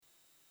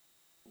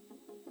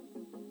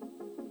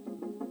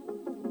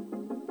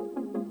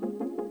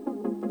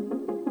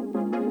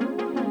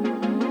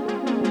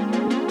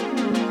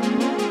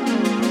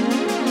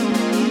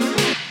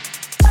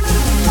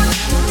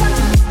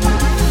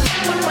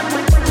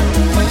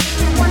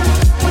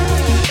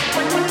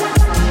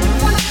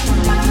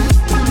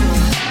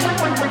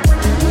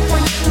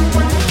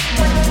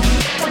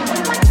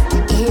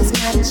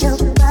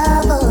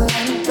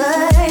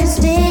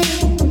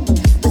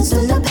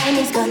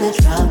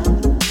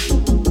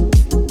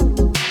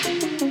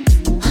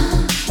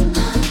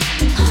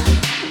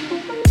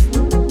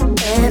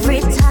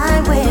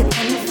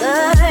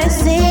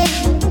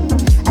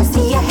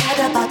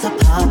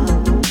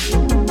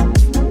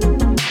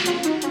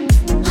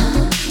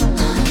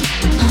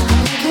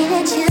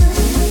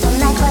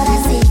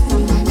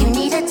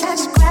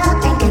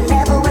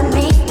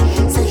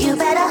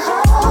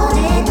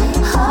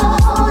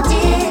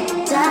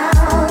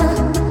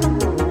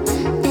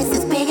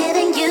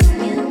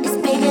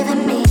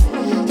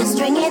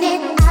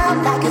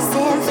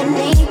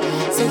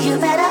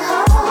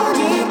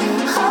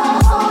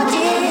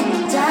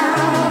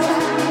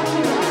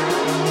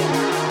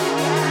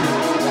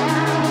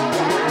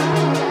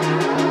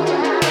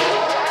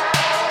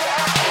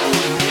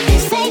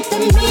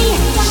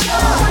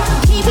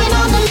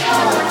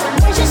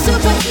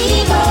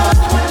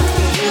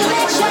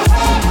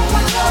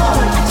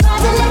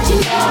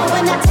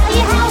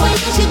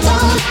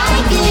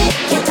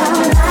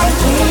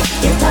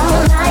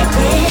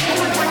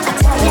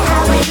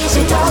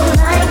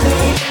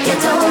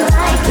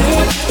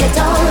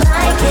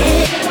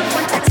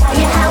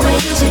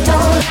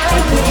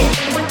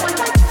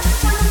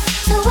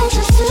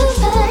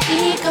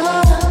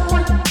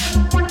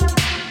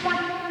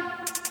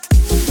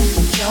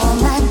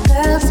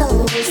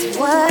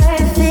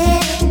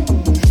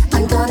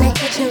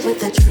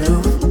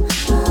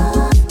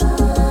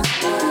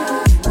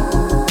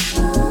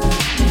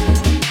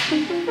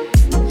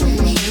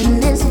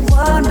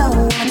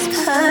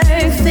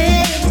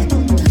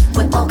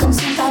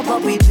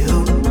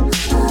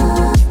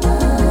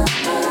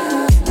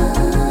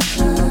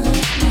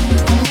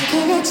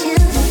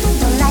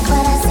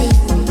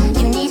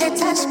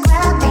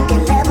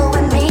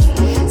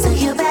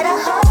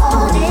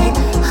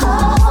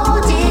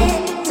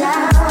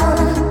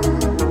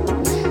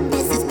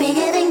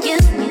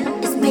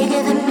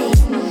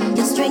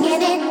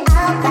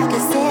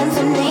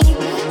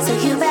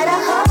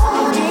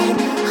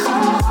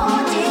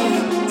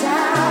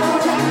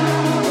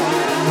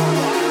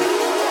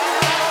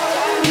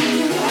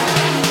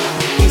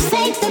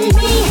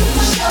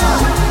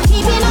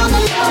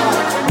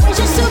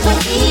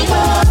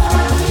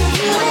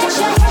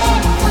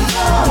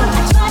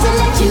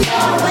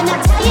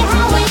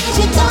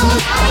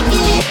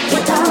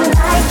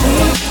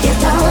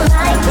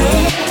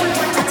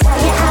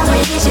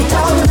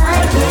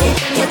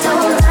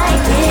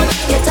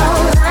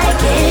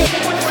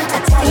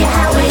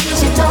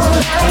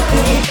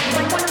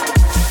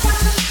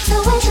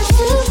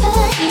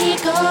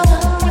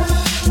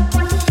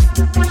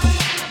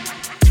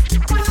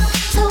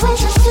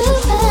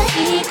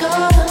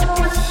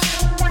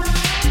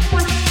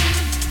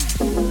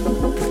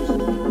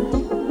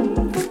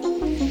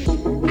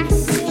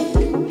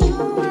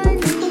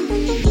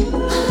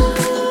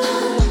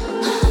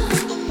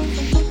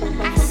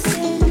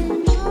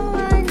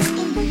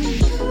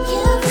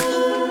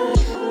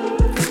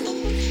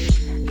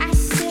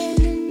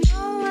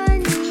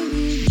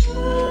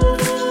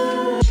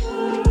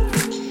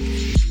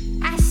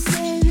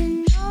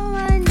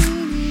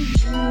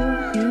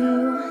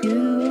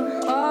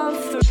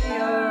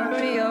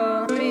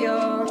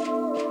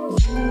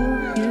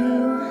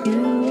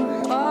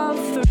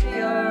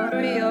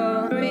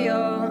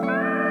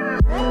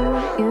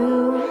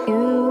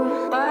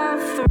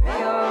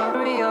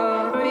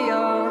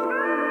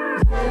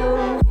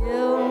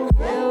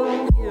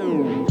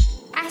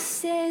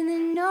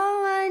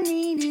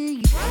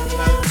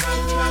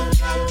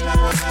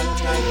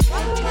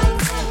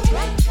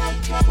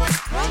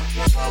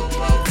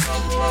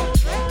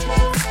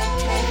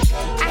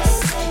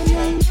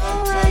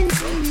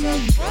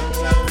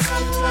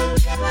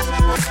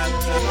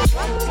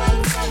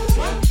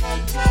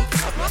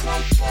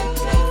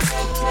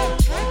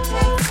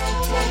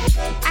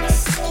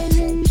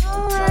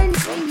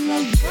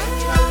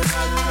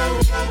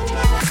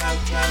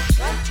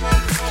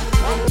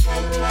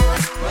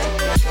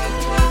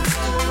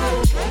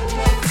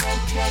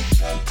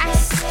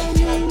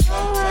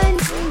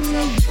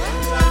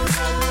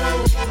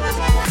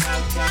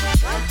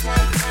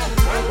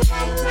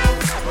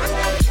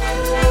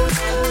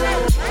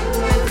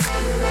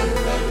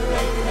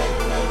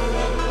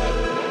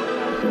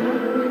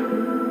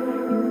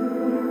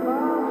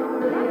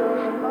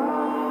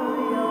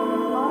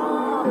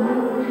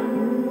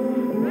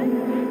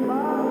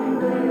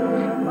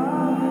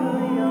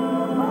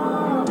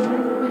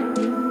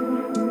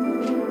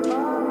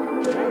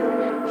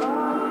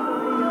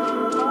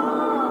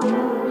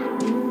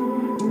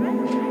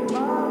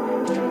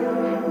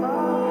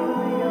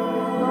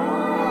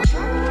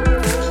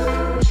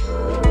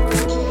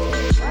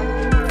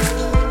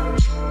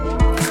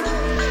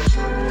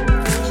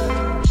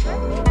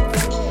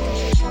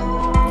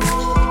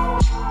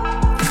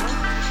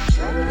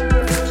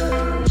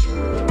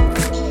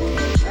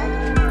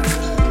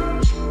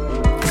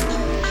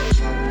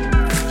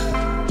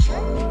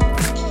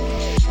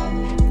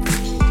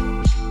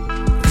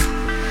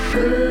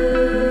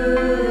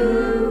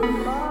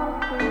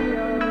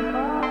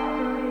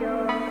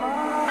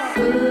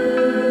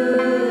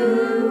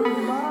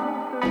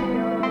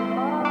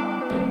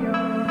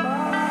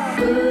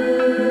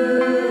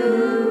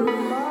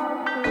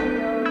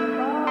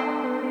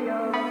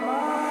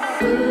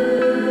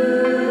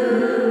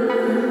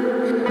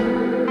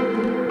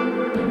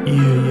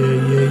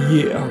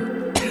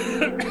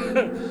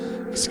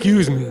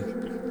Excuse me.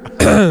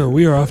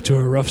 We are off to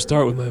a rough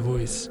start with my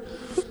voice.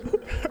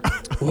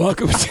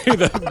 Welcome to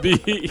the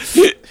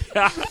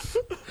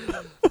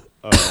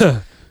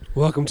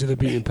Welcome to the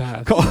Beaten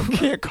Path. You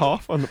can't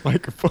cough on the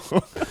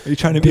microphone. Are you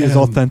trying to be as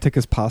authentic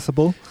as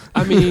possible?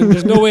 I mean,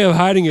 there's no way of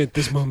hiding it at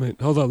this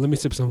moment. Hold on, let me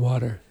sip some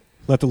water.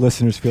 Let the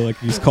listeners feel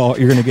like you're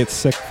going to get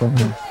sick from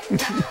him.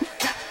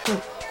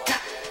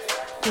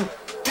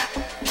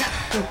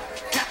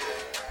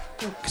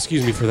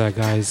 Excuse me for that,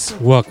 guys.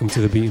 Welcome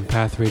to the Beaten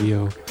Path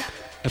Radio,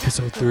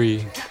 episode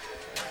 3.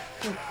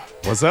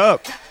 What's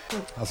up?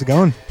 How's it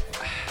going?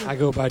 I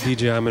go by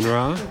DJ Amin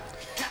Ra.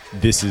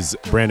 This is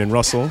Brandon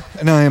Russell.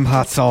 And I am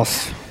Hot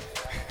Sauce.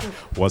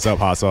 What's up,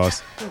 Hot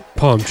Sauce?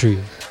 Palm tree.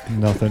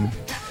 Nothing.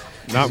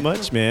 Not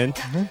much, man.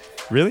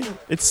 Really?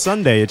 It's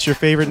Sunday. It's your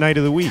favorite night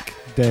of the week.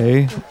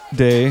 Day.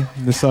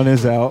 The sun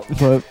is out,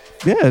 but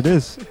yeah, it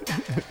is.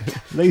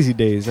 Lazy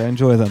days. I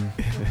enjoy them.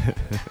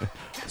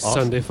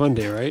 Awesome. Sunday fun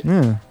day, right?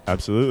 Yeah.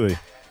 Absolutely.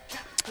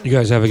 You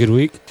guys have a good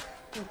week?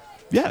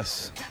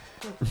 Yes.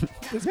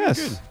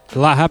 Yes. Good. A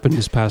lot happened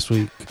this past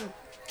week.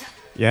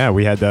 Yeah,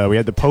 we had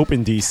the Pope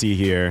in D.C.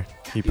 here.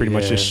 He pretty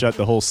much just shut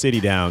the whole city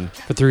down.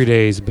 For 3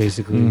 days,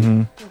 basically.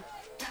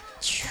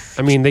 Mm-hmm.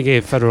 I mean, they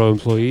gave federal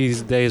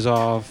employees days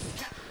off.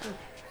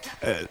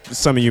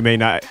 Some of you may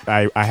not.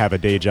 I have a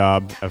day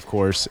job, of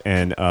course,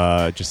 and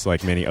just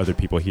like many other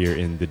people here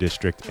in the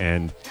district,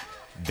 and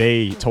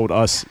they told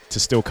us to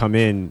still come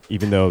in,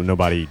 even though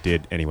nobody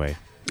did anyway.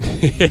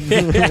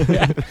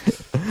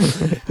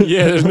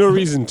 Yeah, there's no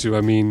reason to.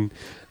 I mean,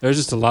 there's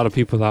just a lot of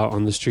people out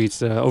on the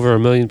streets. Over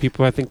 1 million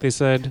people, I think they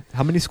said.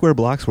 How many square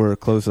blocks were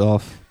closed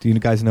off? Do you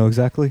guys know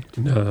exactly?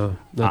 No,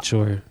 not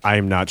sure.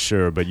 I'm not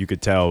sure, but you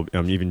could tell.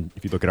 Even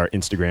if you look at our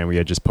Instagram, we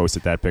had just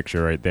posted that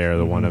picture right there.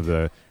 The one of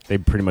they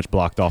pretty much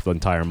blocked off the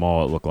entire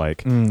mall, it looked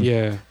like.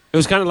 Yeah. It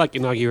was kind of like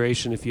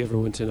inauguration, if you ever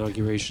went to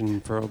inauguration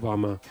for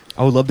Obama.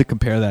 I would love to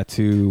compare that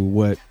to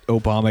what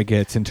Obama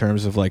gets in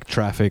terms of like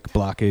traffic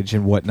blockage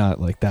and whatnot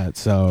like that.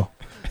 So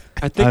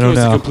I think I it don't was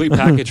a know. complete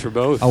package for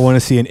both. I want to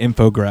see an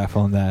infograph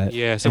on that.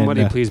 Yeah,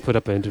 somebody And, please put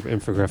up an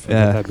infographic. For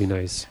yeah. that. That'd be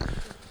nice.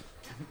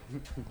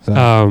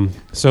 So,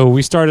 So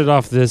we started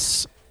off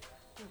this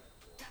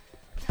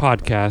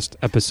podcast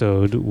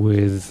episode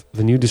with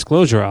the new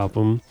Disclosure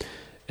album,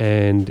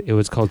 and it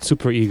was called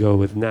Super Ego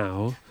with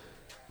Now,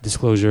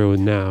 Disclosure with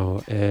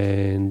Now,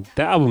 and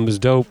the album is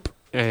dope.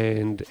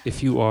 And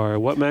if you are,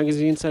 what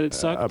magazine said it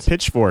sucked?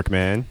 Pitchfork,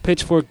 man.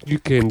 Pitchfork, you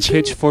can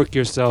pitchfork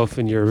yourself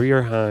in your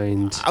rear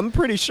hind. I'm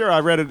pretty sure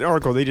I read an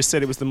article. They just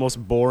said it was the most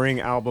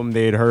boring album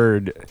they'd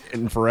heard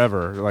in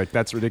forever. Like,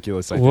 that's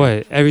ridiculous. I think.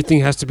 What?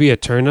 Everything has to be a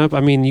turn up? I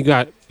mean, you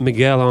got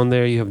Miguel on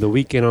there, you have The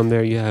Weeknd on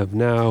there, you have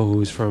Now,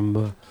 who's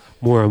from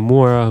Mora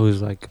Mora,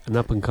 who's like an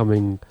up and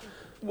coming,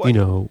 What? you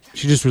know,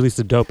 she just released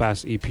a dope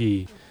ass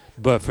EP.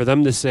 But for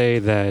them to say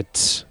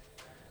that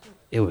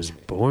it was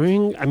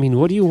boring, I mean,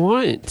 what do you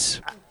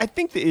want? I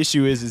think the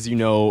issue is you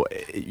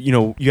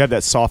have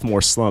that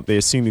sophomore slump. They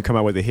assume you come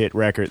out with a hit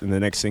record, and the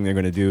next thing they're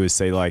going to do is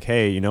say like,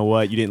 "Hey, you know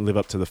what? You didn't live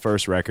up to the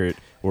first record,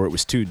 or it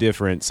was too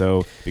different.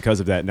 So because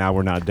of that, now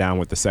we're not down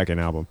with the second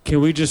album." Can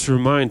we just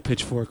remind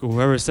Pitchfork or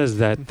whoever says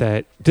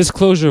that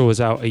Disclosure was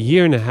out a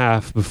year and a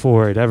half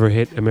before it ever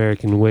hit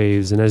American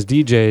waves? And as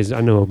DJs, I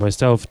know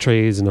myself,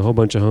 Trays, and a whole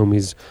bunch of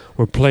homies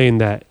were playing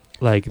that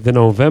like the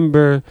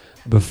November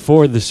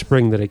before the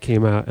spring that it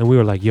came out, and we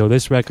were like, yo,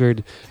 this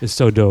record is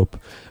so dope.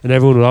 And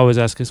everyone would always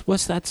ask us,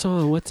 what's that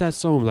song?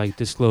 Like,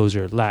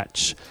 Disclosure,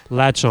 Latch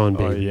on,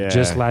 baby. Yeah.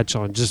 Just latch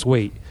on, just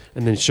wait.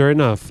 And then sure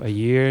enough, a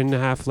year and a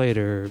half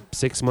later,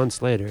 6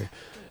 months later,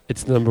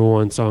 it's the number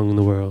one song in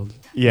the world.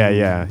 Yeah.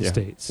 in the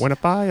States. When a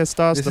fire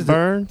starts This to is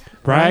burn,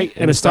 Right?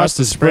 And it starts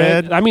to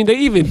spread. I mean, they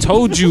even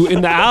told you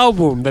in the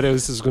album that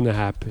this is going to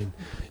happen.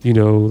 You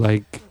know,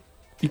 like,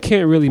 you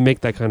can't really make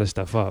that kind of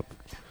stuff up.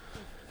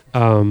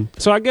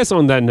 So I guess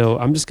on that note,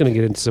 I'm just going to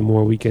get into some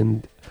more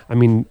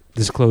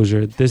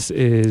Disclosure. This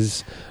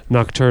is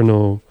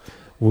Nocturnal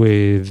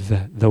with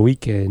The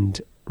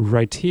Weeknd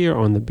right here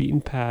on the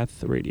Beaten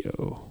Path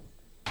Radio.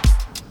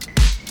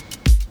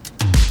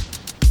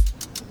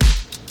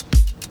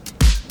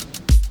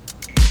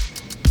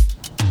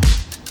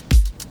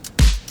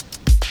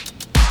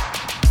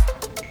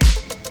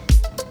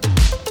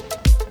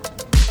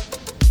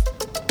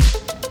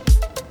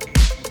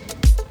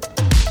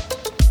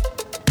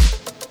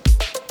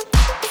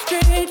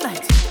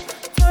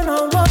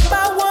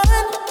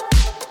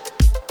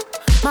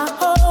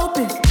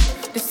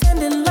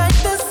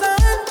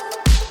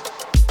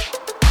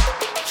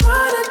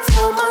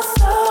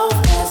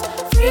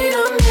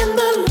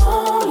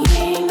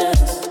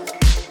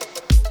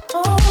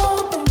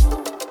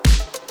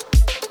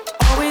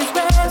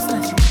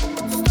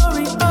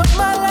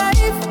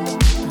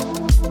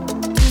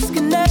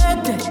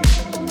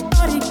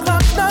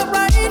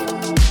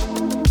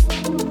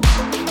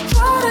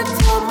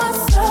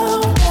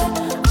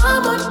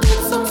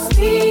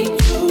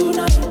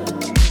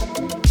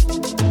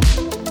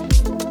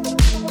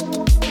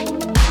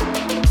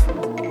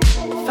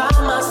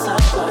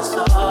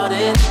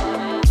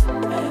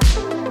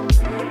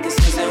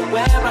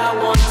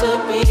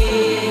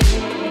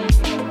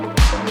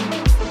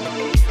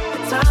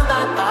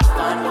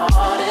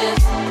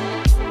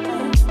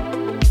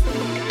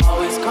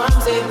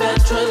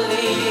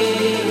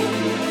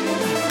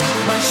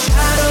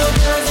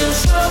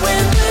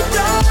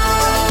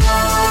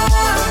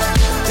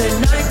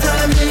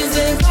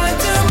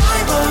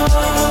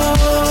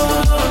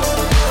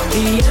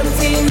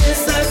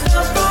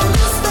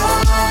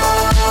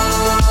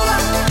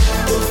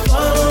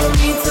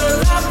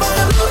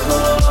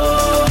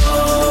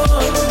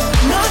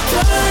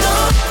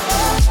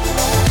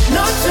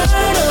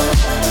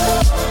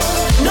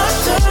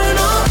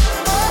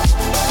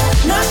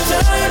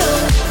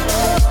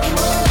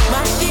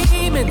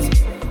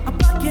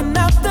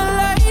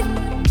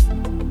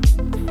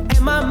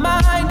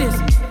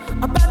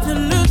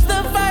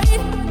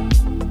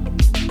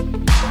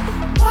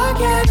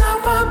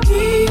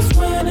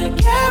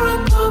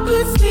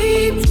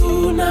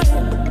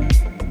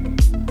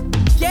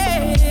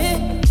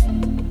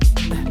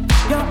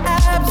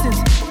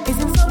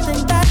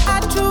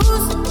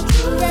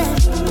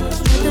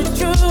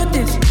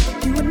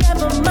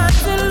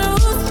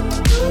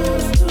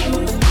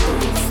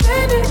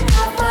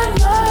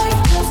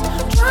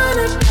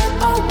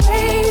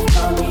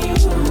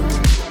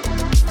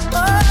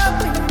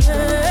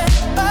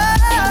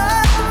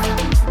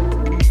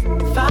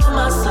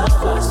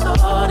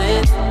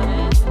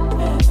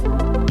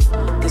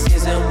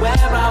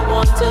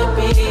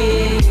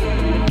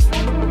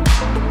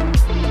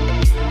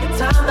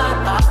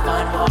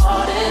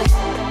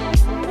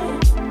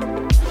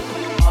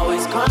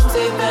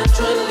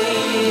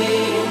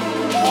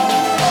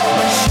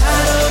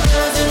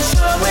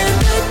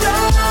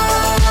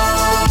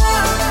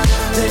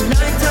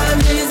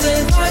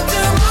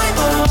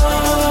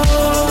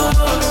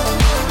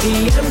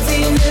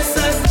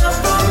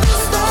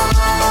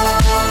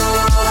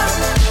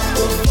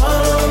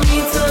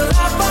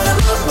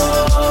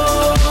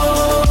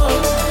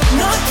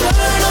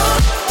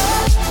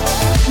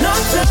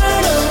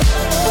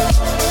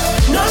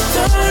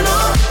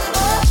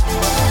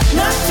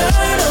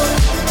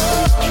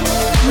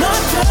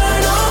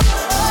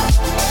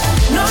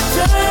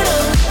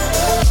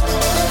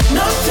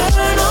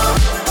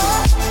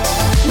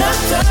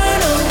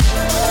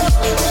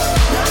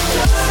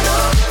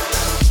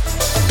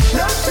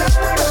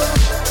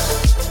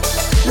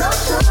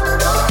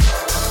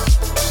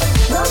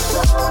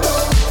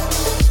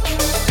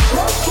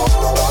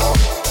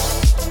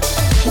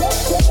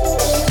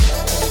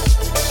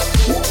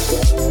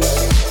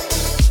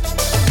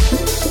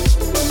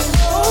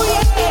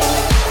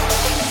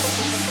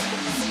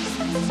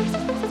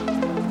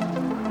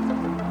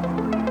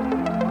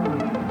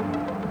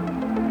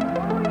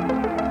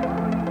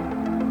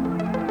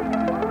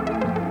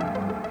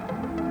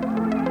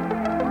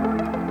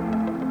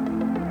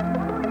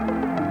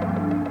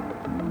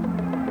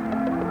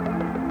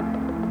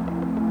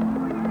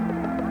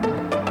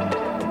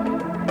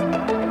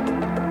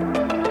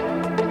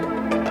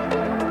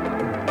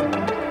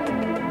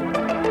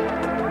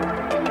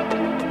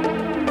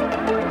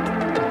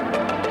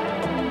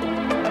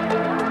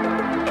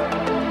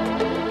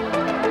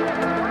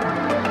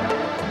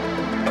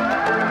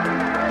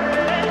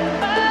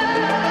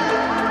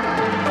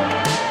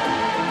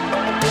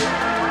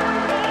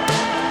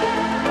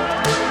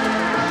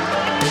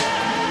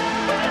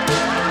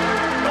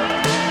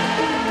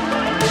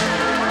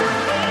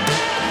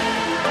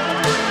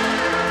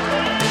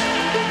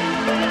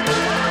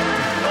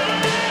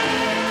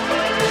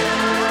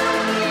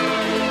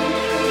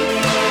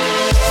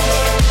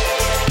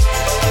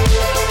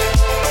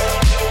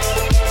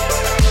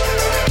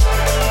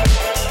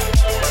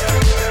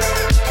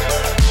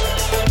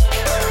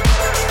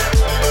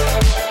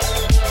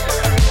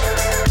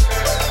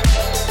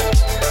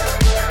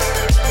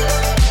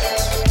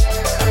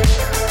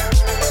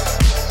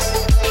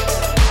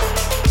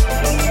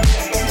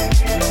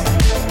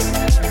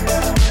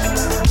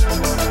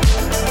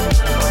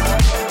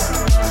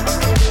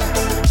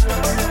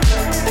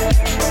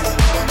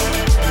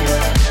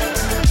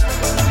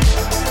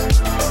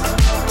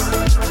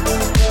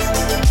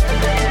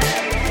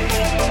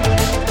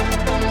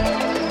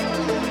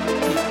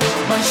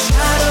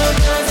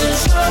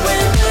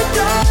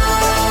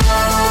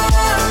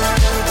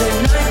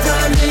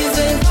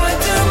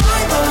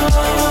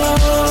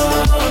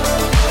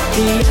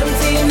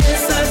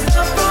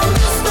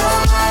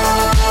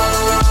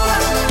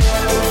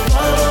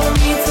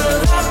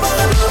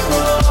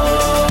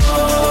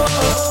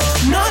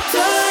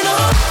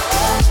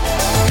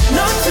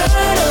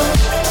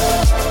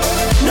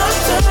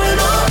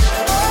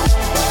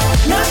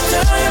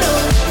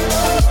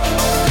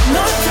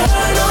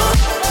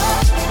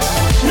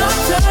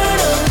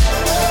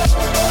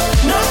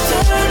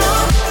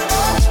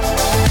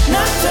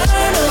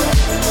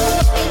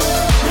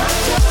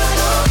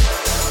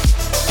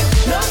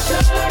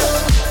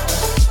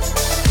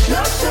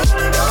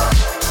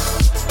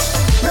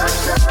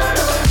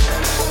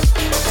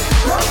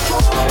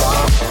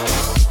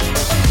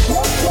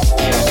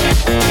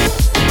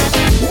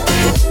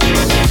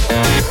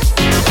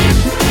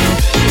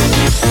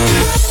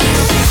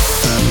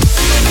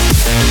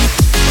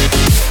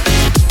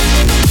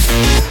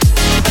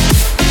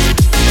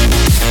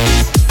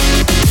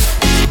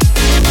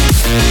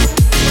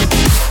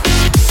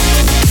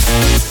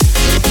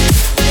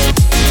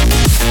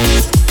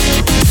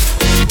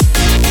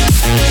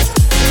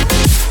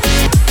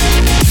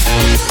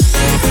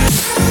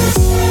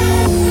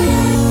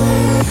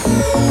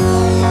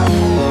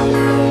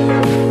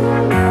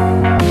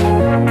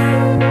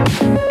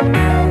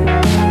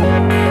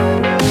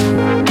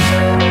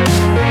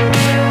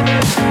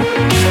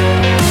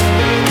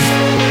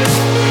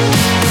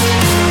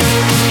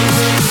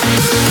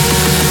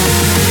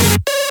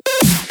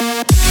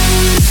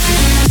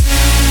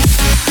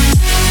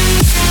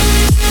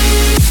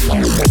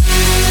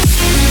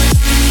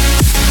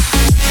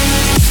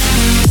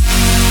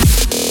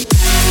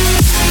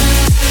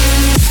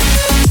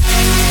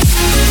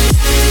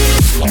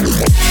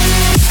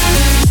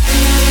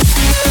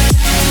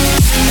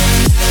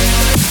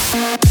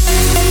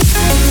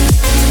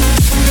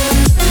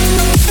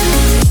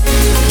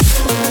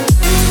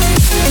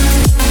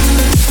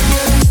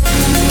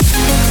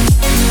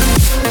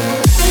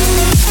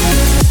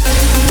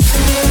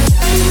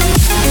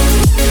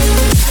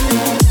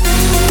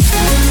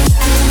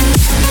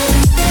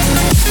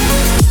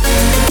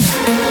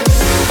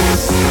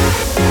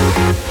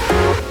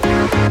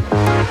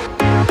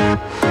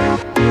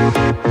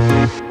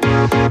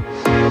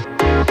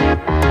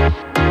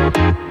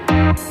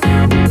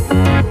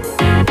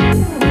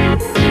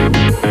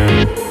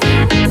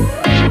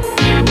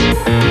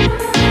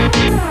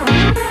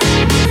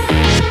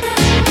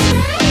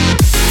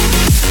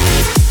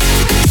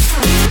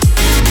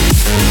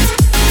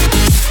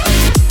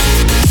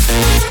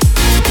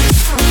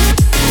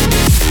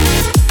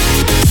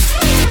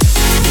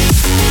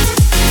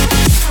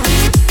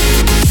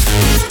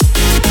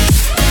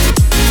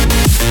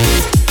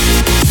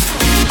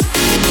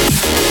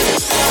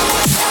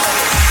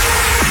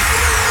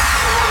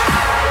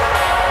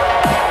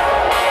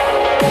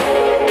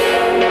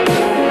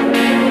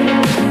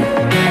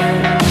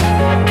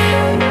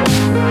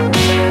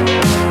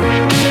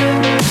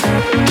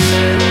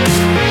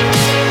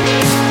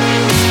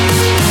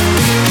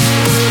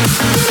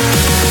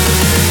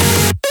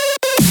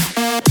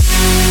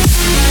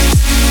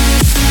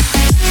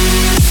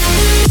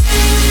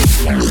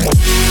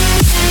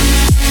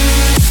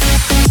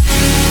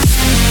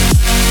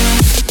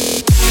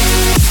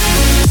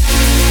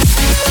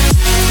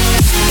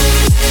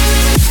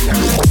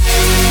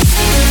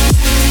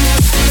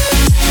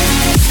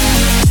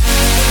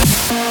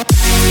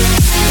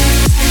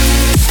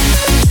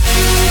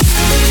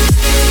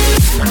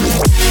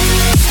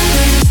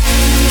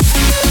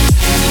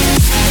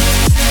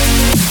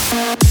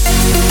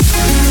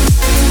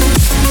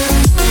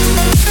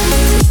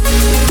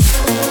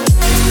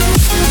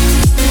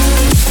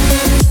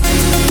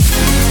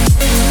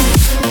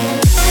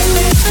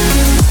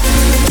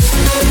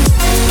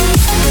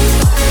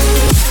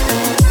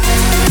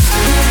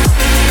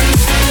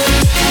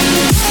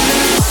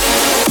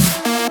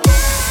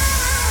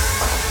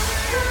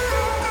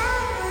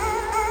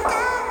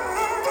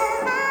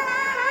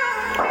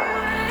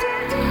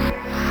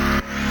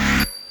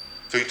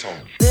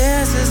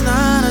 This is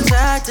not a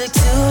tactic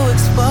to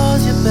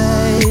expose you,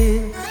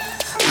 babe.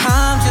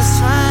 I'm just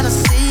trying to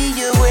see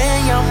you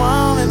when you're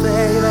moment,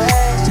 baby.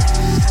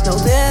 No,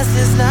 this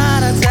is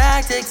not a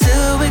tactic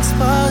to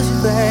expose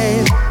you,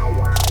 babe.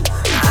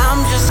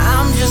 I'm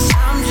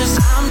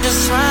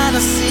just trying to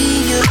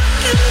see you.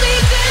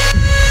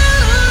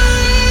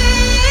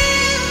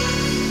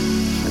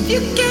 You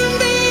can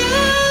be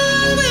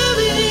all with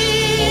me,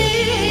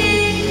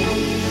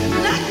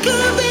 and I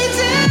could be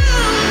down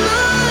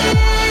on it.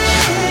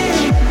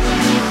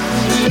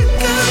 You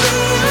can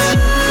be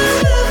all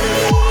with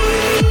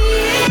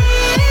me.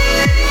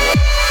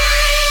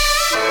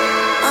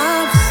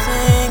 I'm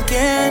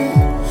thinking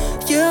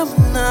you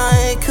and I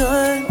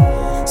could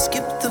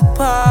skip the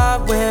part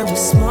where we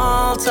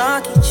small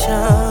talk each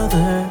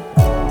other.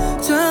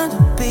 Turn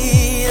the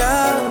beat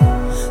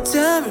up,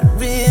 turn it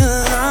real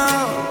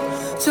loud.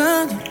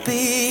 Turn the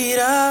beat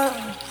up,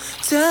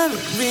 turn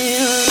it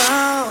real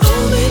loud.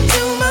 Hold me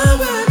to my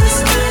word this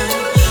time.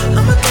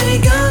 I'ma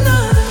take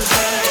another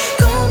bite.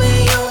 Call me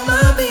on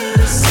my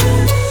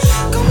medicine.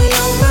 Call me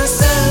on my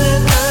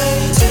silent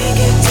night. Take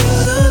it to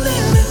the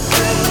limit,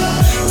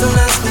 babe. Don't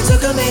ask me to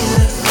come in.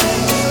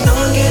 No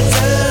one can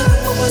tell.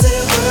 What was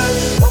it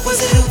worth? What was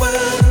it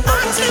worth?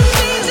 What was it worth?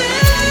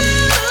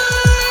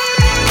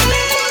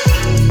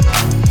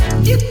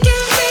 You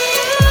can be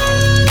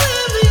all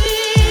of me.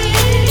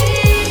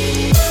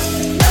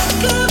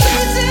 Could be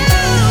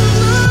down,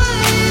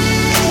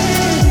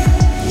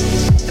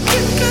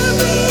 you could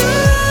be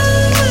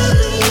all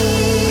of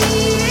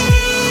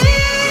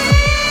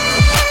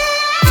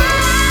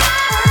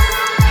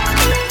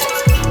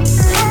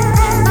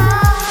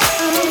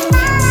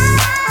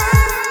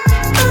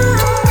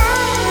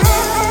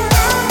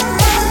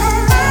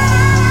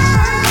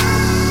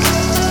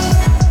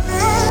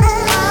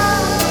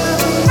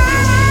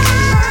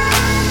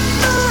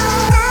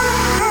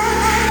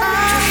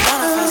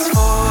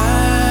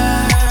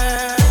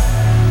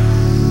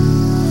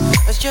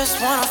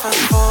just wanna fast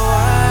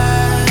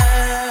forward.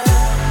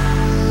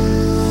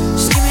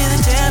 Just give me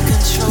the damn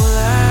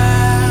controller.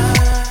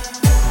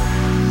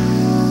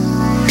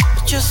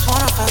 I just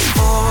wanna fast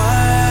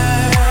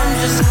forward.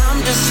 I'm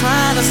just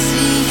trying to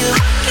see you.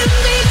 Can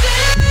be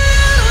down.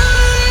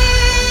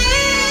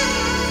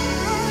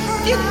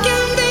 You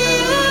can be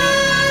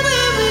all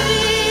with me.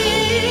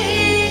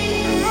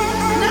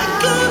 And I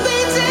could be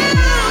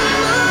down.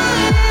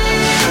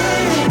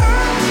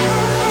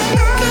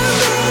 You can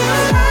be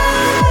all.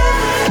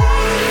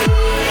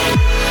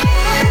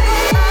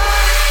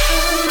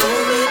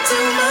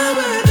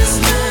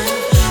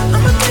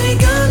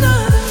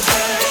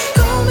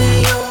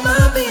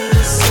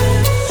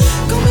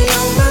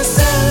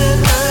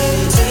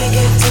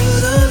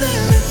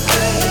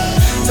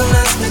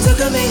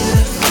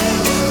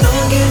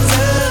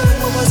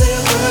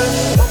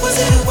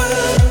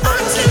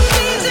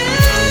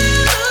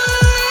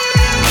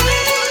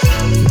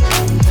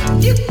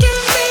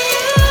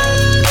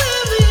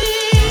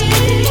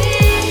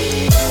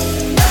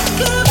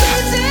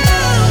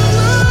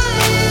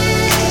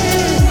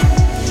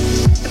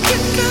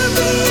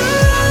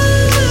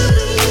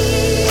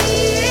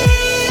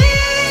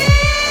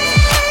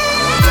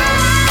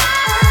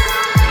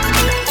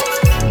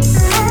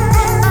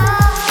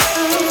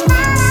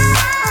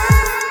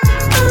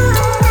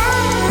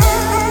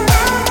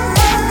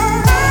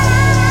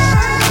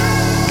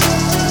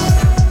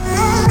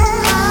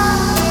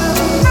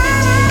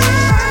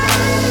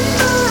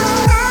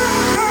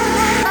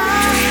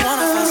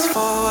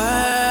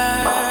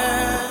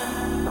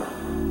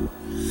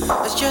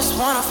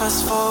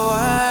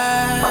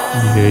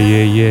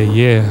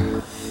 Yeah.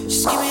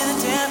 Just give me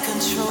the damn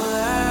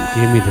controller.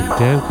 Give me the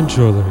damn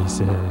controller, he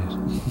said.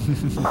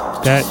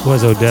 That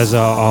was Odessa,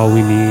 All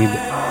We Need,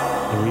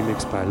 a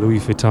remix by Louis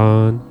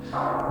Vuitton.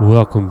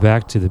 Welcome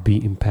back to the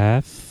Beaten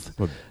Path.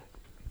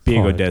 Big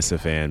Pod. Odessa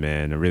fan,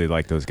 man. I really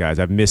like those guys.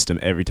 I've missed them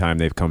every time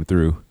they've come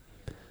through.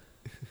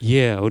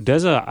 Yeah,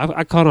 Odessa,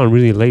 I caught on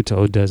really late to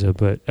Odessa,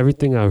 but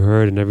everything I've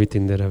heard and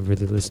everything that I've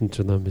really listened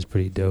to them is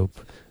pretty dope.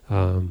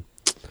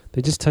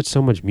 They just touch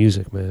so much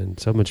music, man.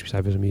 So much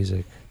type of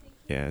music.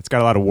 Yeah, it's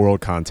got a lot of world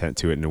content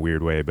to it in a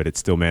weird way, but it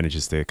still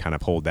manages to kind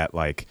of hold that,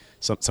 like,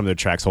 some of the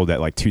tracks hold that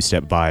like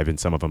two-step vibe, and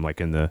some of them like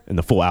in the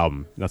full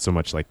album. Not so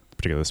much like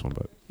particularly this one,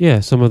 but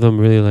yeah, some of them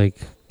really like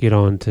get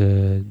on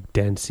to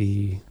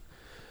dancey,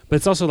 but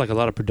it's also like a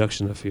lot of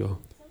production, I feel.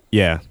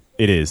 yeah,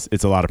 it is.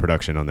 It's a lot of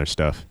production on their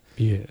stuff.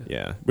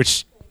 Yeah,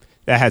 Which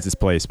that has its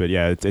place, but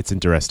yeah, it's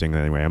interesting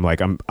anyway.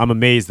 I'm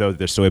amazed though that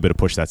they're still able to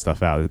push that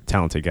stuff out. The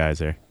talented guys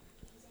there.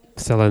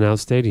 selling out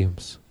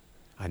stadiums.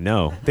 I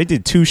know. They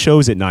did 2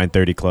 shows at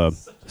 930 Club.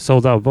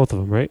 Sold out both of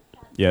them, right?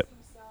 Yep.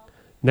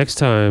 Next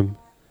time,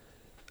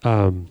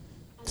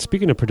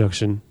 speaking of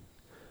production,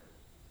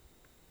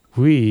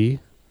 we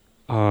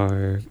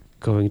are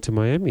going to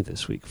Miami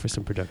this week for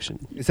some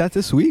production. Is that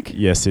this week?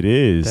 Yes, it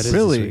is. That is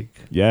Really? this week.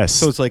 Yes.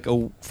 So it's like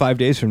 5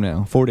 days from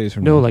now, 4 days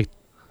from now. No, like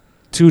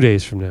 2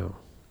 days from now.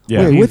 yeah.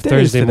 Wait, Leave what day is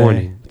Thursday today?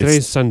 morning.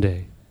 Today's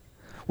Sunday.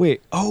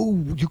 Wait,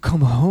 you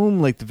come home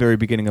like the very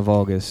beginning of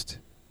August.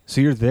 So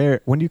you're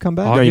there. When do you come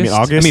back? No, you mean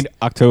August? I mean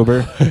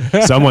October.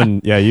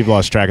 Someone, yeah, you've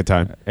lost track of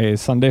time. Hey,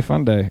 Sunday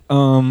fun day.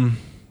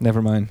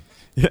 Never mind.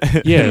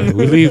 Yeah,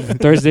 we leave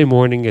Thursday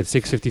morning at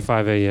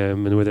 6:55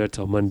 a.m. and we're there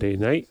till Monday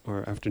night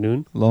or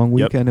afternoon. Long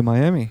Yep. weekend in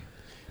Miami.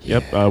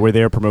 Yep, we're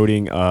there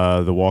promoting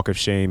the Walk of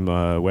Shame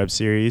web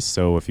series.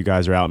 So if you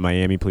guys are out in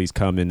Miami, please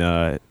come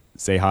and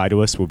say hi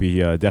to us. We'll be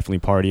definitely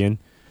partying.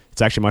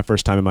 It's actually my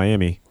first time in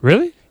Miami.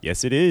 Really?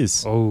 Yes, it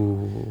is.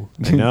 Oh,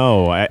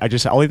 No, I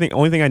just only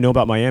thing I know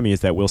about Miami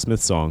is that Will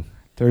Smith song.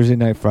 Thursday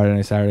night, Friday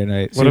night, Saturday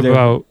night. what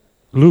about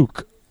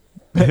Luke?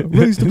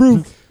 Raise the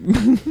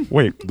roof?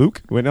 Wait,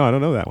 Luke? Wait, no, I don't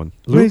know that one.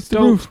 Luke, Raise the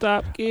don't roof.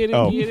 stop, get it,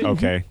 Oh, get it.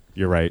 okay,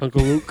 you're right.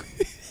 Uncle Luke.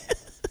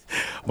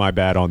 My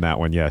bad on that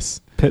one.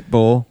 Yes.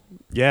 Pitbull.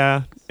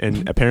 Yeah,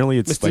 and apparently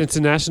it's Mr. like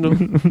International,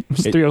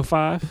 Mr.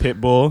 305.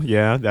 Pitbull.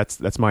 Yeah,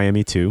 that's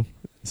Miami too.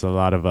 It's a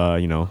lot of a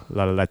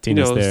lot of Latinos You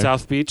know, there.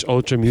 South Beach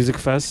Ultra Music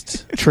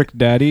Fest. Trick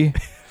Daddy.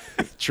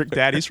 Trick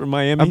Daddy's from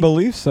Miami. I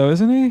believe so,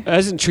 isn't he?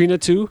 Isn't Trina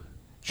too?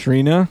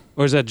 Trina.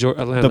 Or is that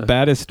Atlanta? The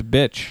baddest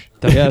bitch.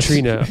 The Yes.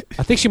 Trina.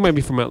 I think she might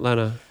be from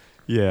Atlanta.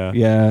 Yeah.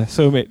 Yeah,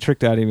 so Trick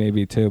Daddy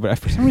maybe too, but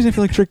for some reason I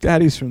feel like Trick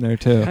Daddy's from there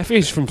too. I think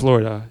he's from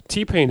Florida.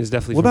 T-Pain is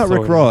definitely What from about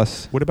Florida. Rick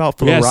Ross? What about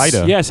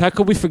Florida? Yes, how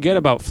could we forget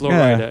about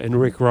Florida and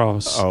Rick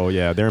Ross? Oh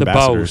yeah, they're the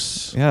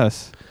ambassadors. boss.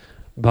 Yes.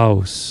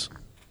 Boss.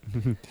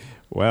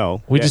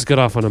 Well, We yeah. just got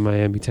off on a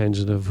Miami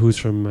tangent of who's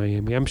from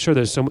Miami. I'm sure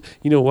there's some.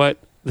 You know what?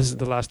 This is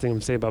the last thing I'm going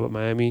to say about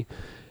Miami.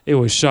 It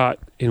was shot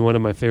in one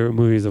of my favorite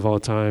movies of all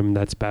time.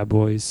 That's Bad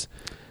Boys.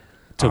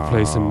 Took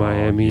place in Oh,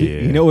 Miami. yeah.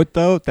 You know what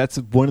though? That's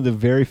one of the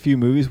very few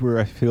movies where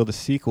I feel the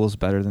sequel's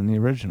better than the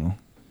original.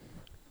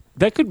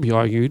 That could be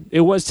argued.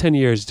 It was 10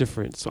 years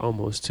difference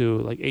almost too,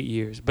 like 8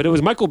 years. But it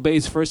was Michael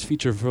Bay's first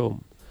feature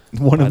film.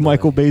 One By of the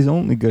Michael way. Bay's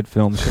only good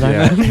films. Should I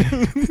Yeah.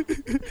 know?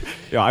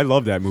 Yeah, I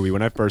love that movie.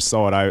 When I first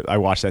saw it, I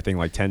watched that thing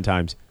like 10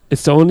 times.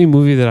 It's the only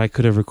movie that I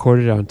could have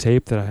recorded on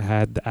tape that I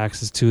had the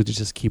access to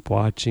just keep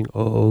watching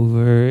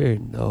over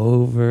and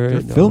over. They're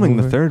and filming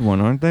over. the third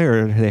one, aren't they?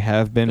 Or they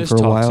have been There's for a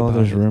talks while. about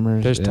There's it.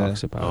 rumors. There's yeah.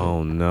 talks about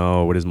Oh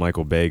no, what is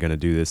Michael Bay gonna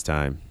do this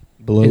time?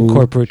 Blow.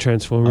 incorporate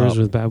Transformers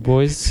Oh. with Bad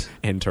Boys.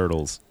 And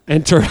Turtles.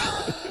 Enter.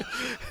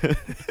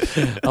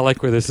 I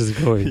like where this is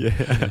going. Yeah.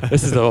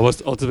 This is the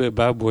most ultimate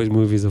Bad Boys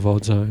movies of all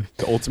time.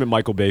 The ultimate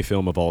Michael Bay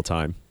film of all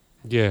time.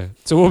 Yeah.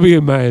 So we'll be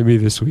in Miami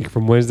this week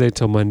from Wednesday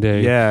till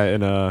Monday. Yeah,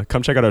 and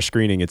come check out our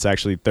screening. It's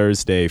actually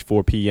Thursday,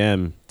 4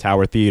 p.m.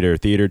 Tower Theater,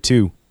 Theater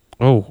 2.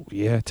 Oh,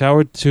 yeah.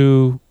 Tower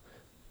 2,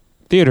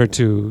 Theater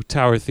 2,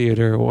 Tower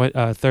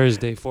Theater,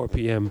 Thursday, 4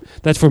 p.m.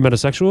 That's for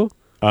Metasexual?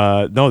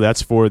 No,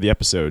 that's for the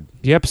episode.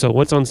 The episode.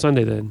 What's on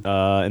Sunday then?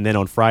 And then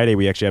on Friday,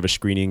 we actually have a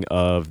screening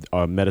of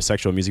our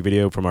Metasexual music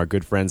video from our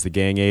good friends, The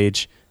Gang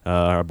Age.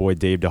 Our boy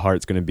Dave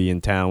DeHart's going to be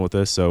in town with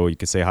us, so you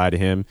can say hi to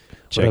him.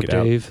 Check What it up,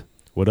 out. Dave?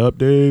 What up,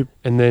 Dave?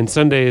 And then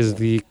Sunday is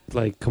the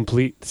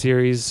complete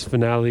series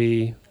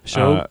finale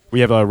show.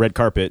 We have a red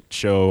carpet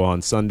show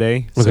on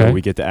Sunday, so Okay.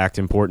 we get to act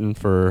important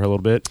for a little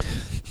bit.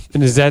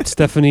 And is that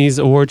Stephanie's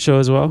award show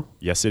as well?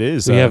 Yes, it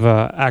is. We have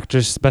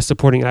actress, best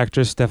supporting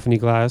actress, Stephanie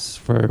Glass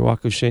for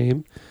Walk of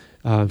Shame.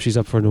 She's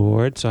up for an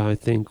award, so I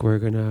think we're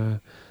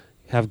gonna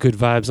have good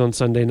vibes on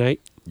Sunday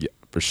night. Yeah,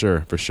 for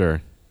sure, for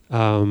sure.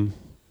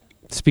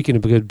 Speaking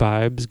of good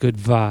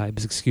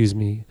vibes, excuse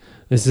me.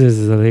 This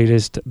is the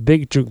latest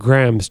Big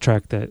Grams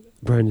track that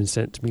Brandon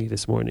sent me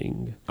this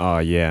morning. Oh,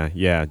 yeah,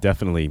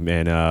 definitely,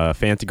 man.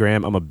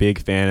 Fantagram, I'm a big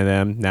fan of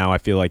them. Now I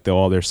feel like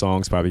all their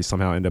songs probably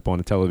somehow end up on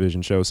a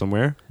television show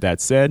somewhere. That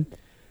said,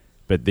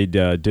 but they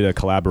did a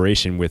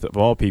collaboration with, of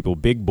all people,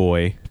 Big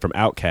Boy from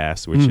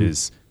Outkast, which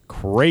is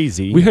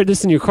crazy. We heard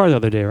this in your car the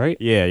other day, right?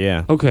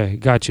 Yeah. Okay,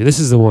 got you. This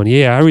is the one.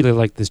 Yeah, I really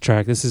like this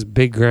track. This is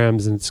Big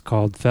Grams, and it's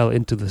called Fell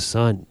Into the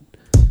Sun.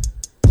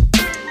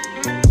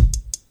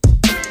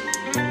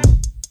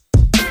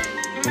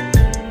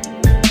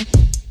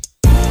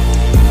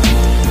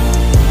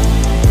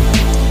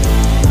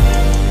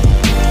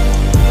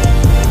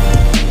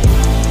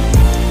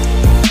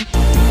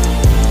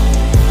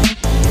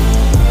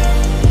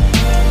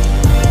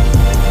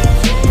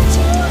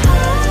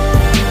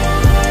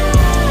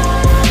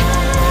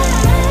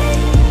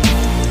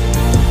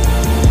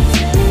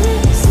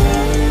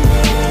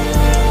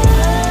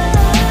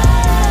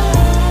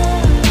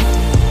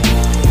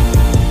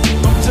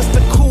 I'm just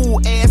a cool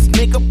ass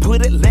nigga,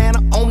 put Atlanta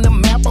on the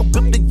map. I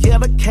whip the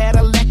yellow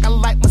Cadillac, I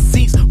like my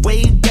seats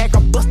way back. I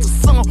bust the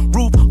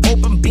sunroof,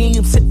 open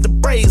beams, hit the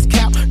brakes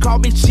cap. Call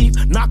me chief,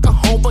 knock a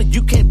home, but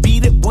you can't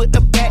beat it with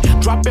a bat.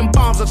 Dropping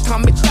bombs,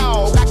 atomic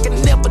dog. I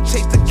can never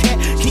chase the cat.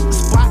 Keep the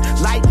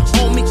spotlight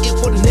on me, it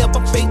will never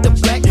fade to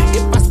black.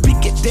 If I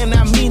speak it, then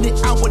I mean it.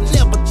 I will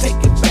never take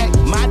it back.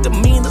 My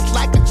demeanor's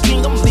like a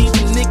king. I'm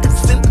leaving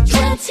niggas in the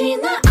trap.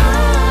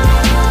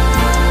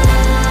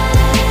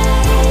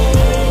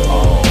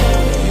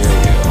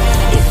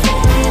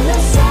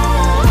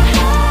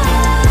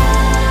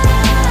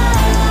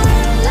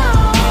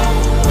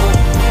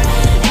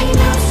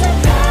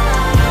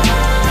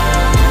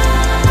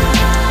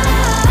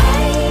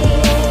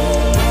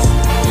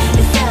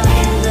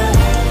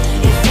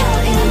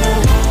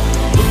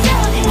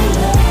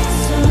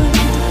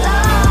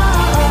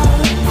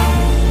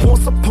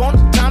 Once upon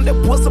a time, there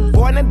was a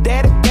boy named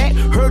Daddy Cat.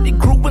 Heard he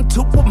grew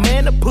into a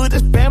man to put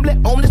his family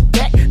on his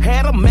back.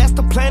 Had a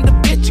master plan to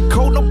bitch you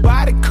cold,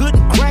 nobody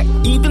couldn't crack.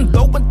 Even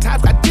though when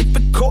times got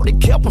difficult, he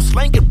kept on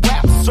slinging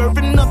rap.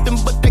 Serving nothing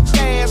but the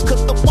gas,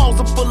 cause the walls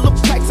are full of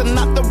packs. And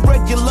not the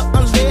regular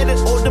unleaded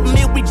or the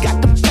meal we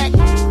got to pack.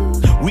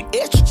 We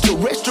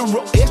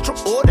extraterrestrial,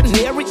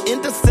 extraordinary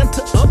in the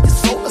center of your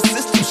solar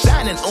system,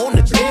 shining on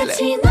the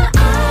daily.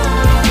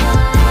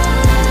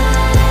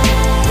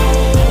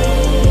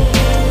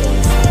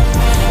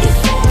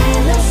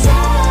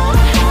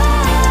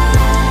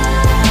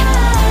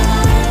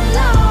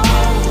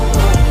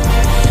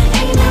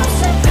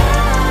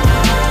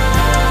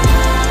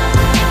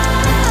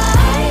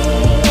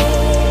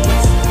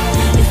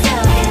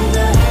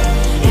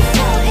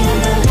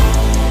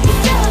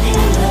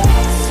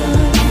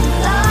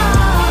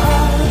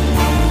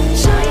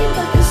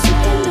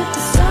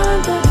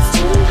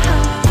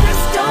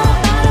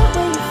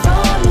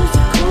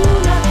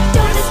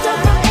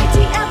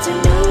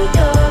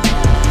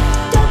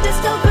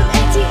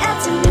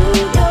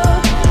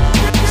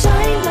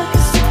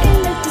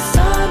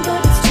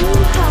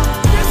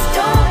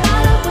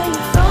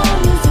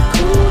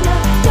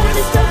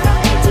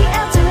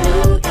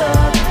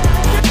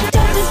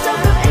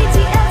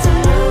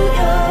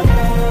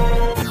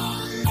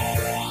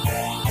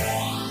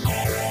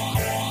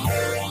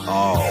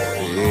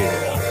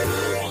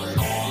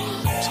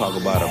 talk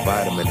about a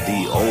vitamin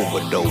D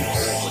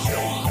overdose.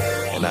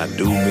 And I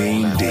do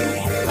mean D.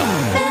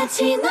 Oh,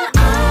 yeah.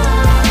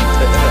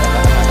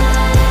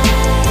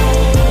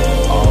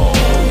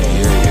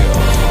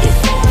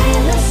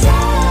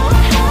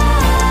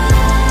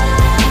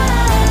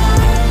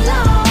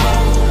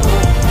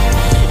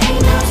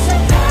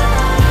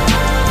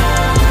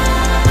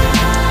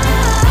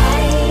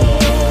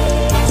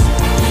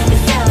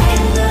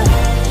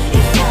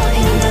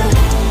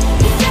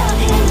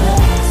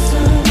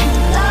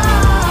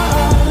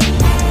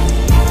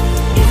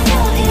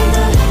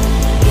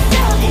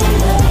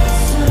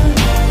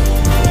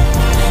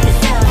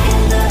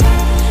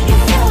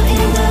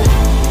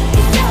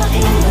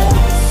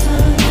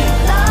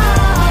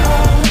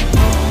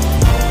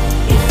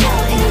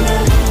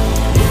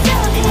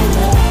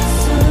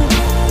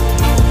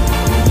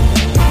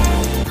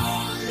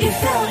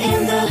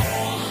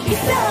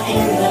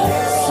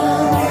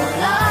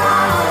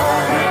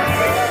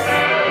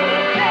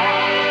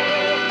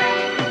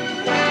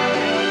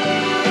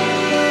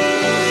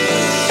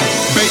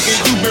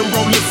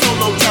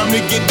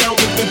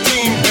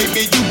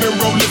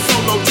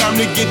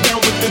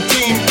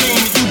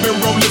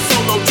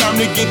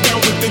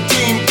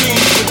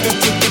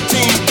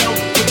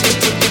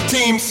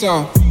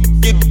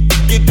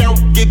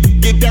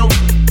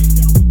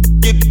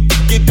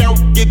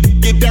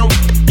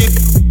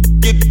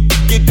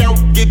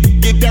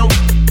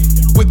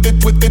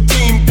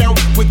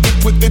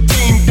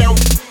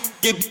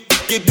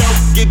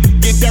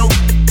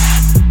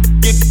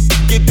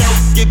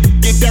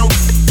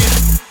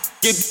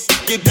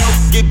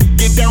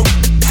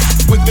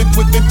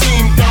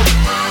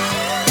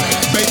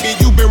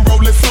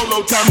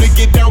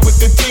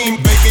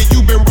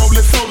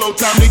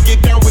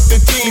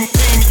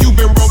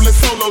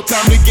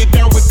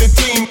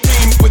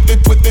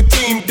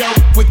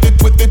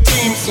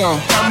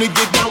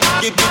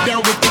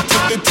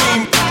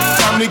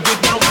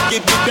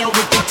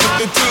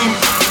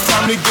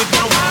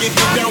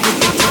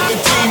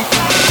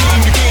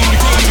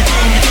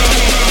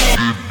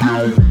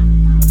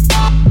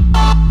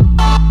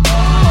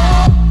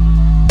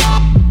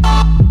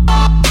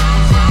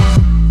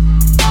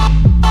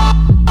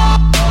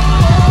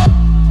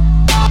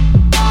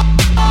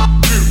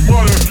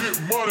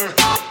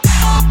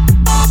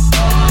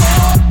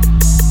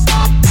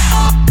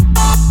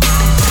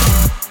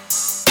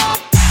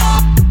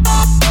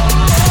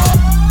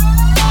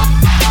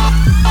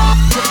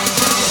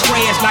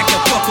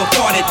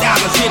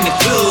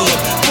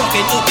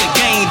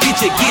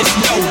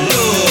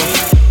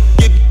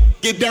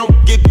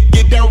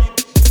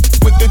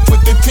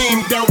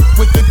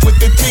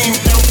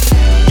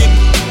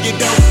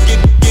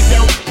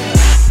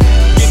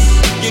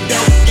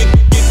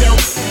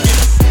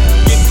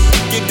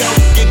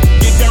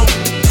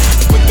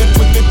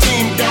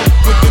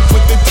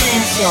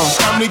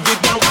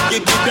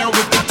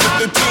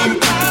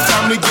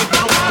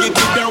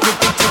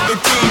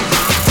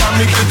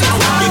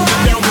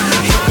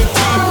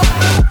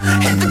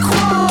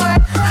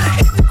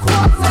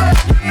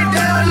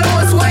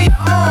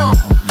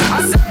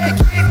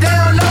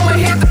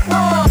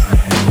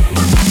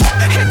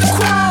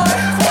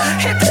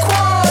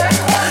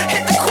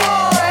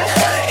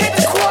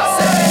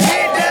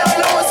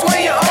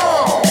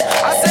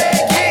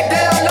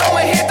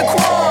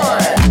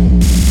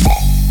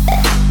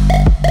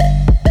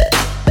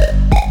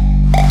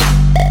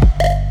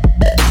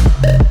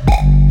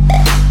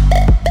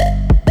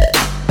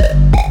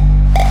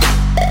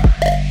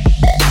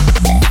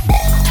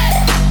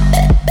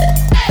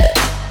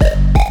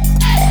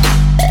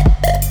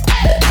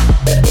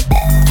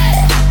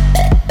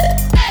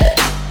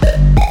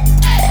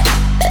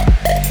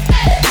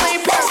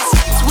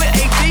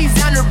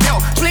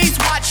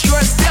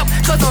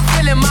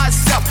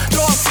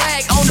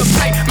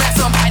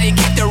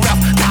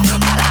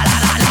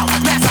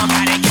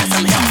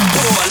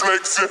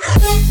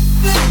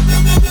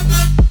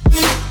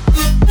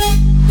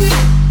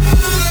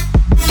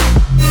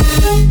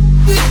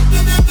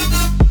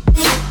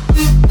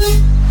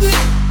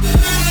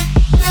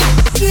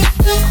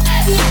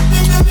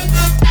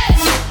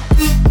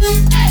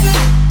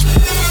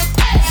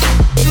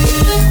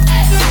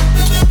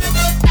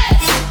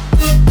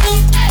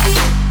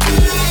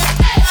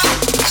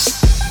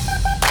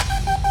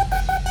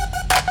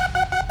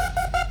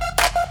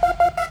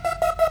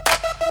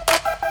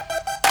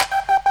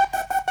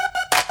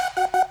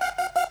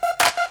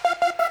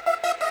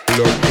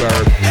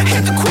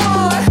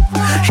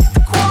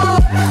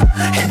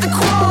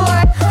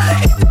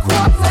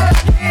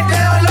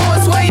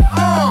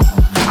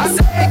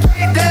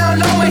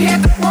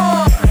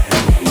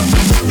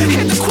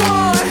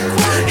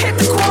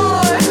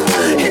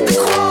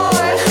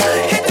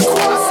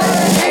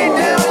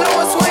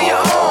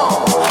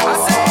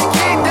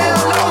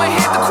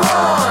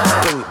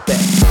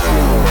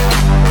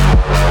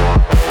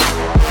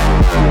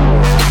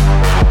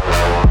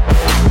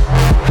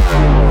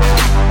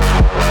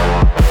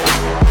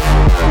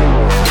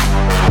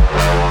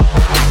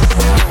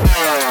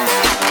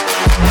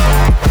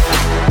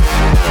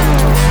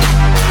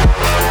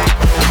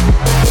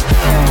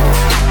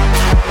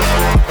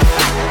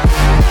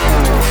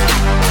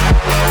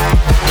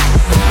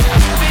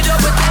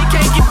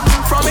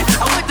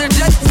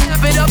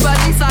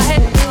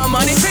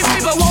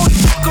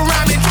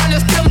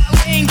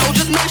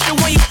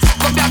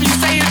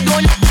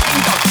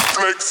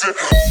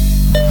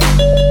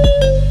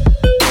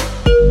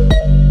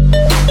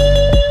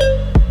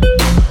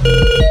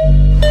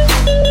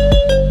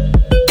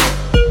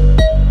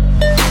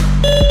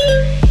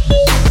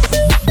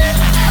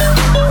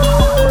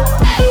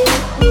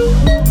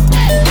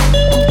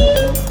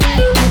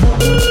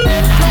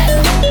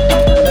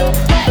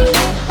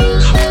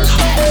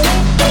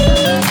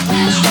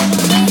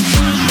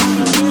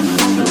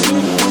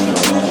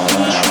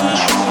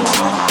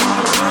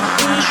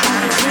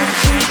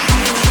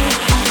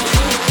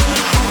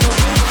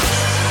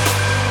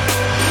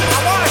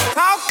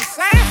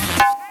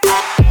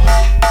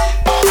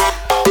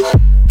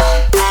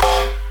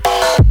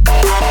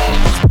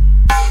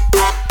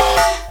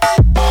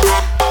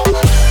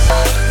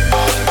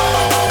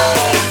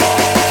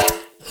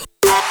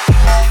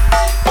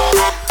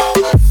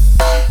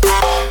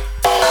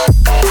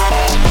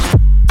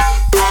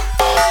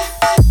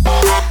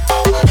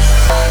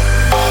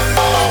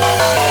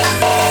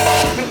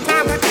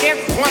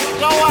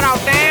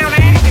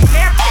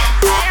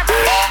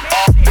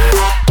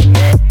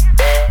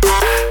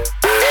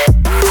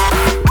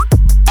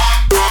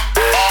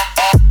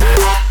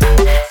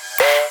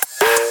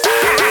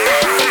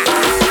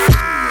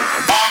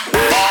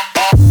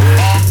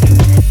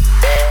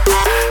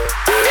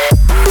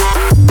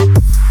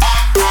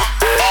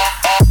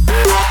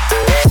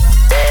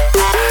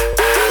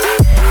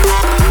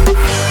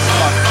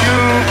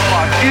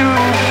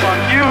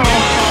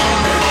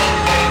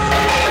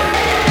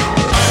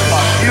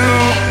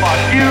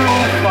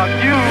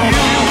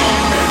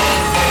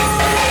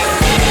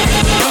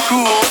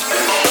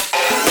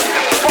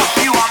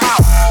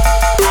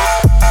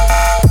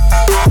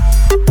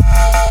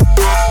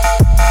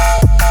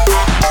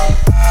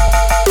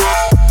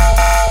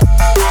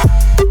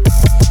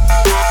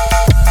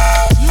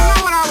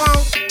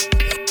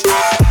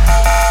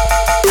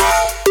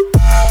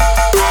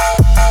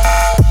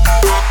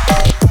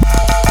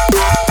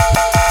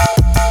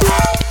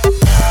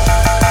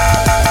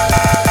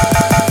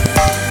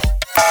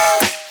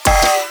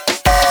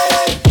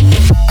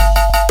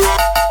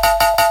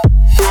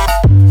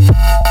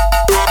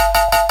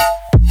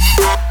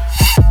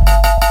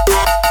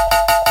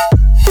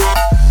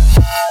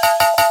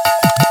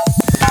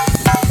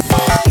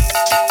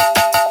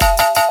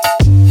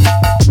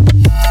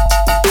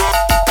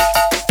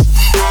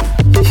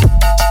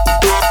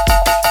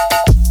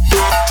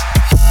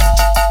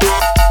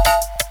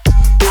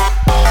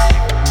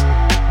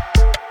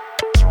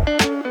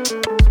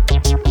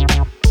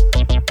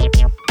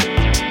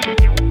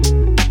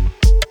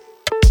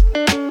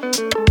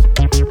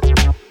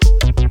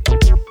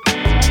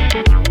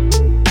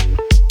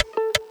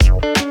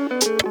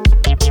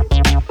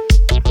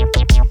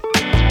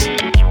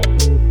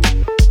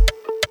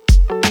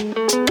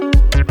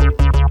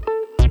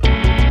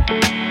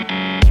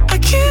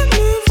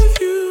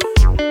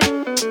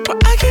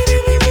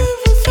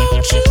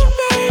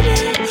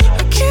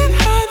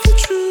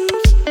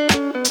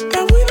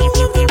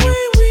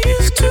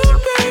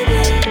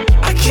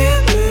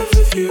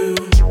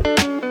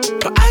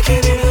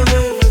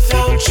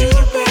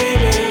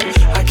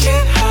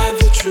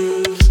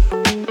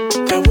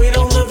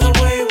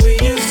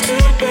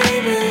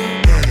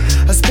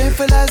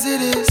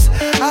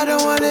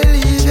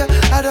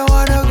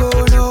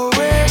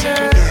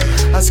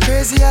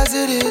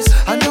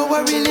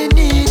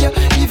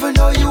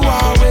 though you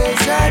always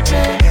hurt me.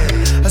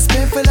 As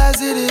painful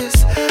as it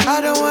is,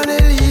 I don't wanna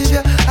leave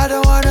you, I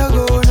don't wanna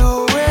go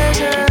nowhere,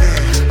 girl.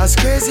 As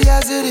crazy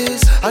as it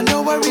is, I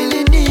know I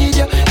really need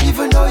you,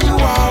 even though you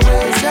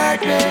always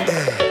hurt me.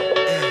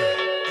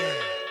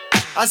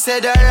 I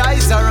said her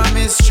eyes are a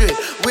mystery.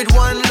 With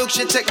one look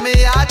she take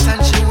me out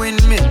and she win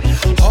me.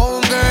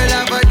 Homegirl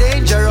have a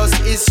dangerous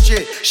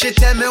history. She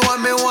tell me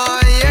what me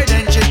want hear,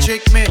 then she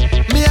trick me.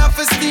 Me have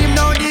to steam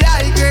down the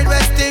high grade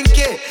West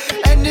Stinky.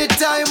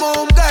 Anytime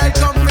homegirl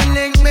come to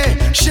link me.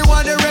 She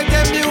want the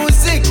reggae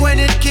music when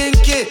it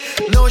kinky.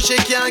 No, she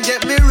can't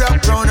get me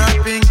wrapped round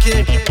her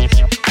pinky.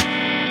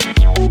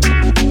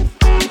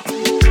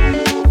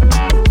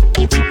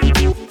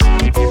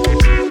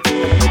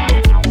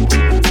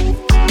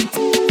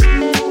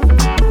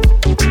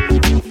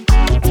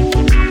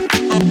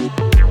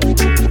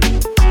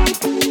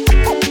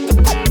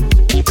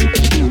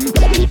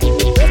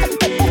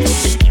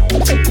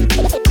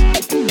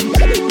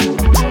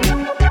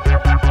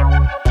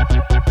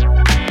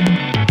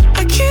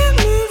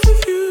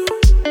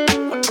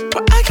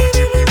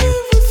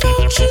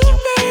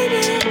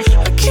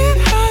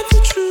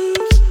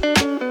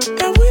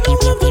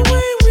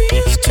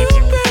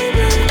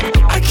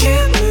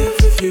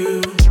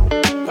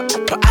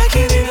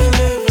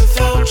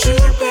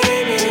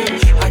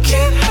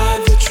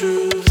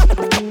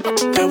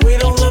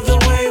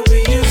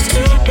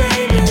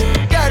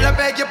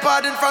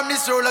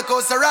 Roller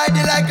coaster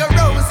riding like a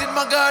rose in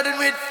my garden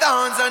with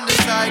thorns on the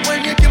side.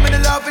 When you give me the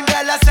loving,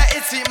 girl, I say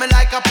it sweet me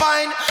like a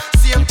pine.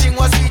 Same thing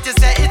was sweet, you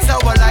say it's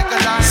sour like a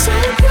lime. So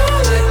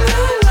rolling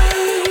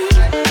away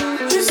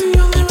is the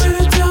only way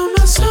to tell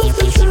myself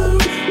the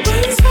truth,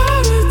 but it's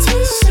harder to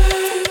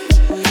say.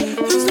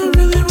 There's no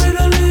really way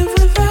to live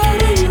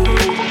without you.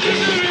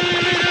 There's no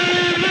really way to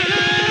live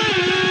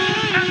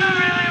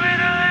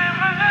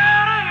without you.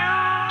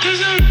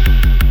 There's no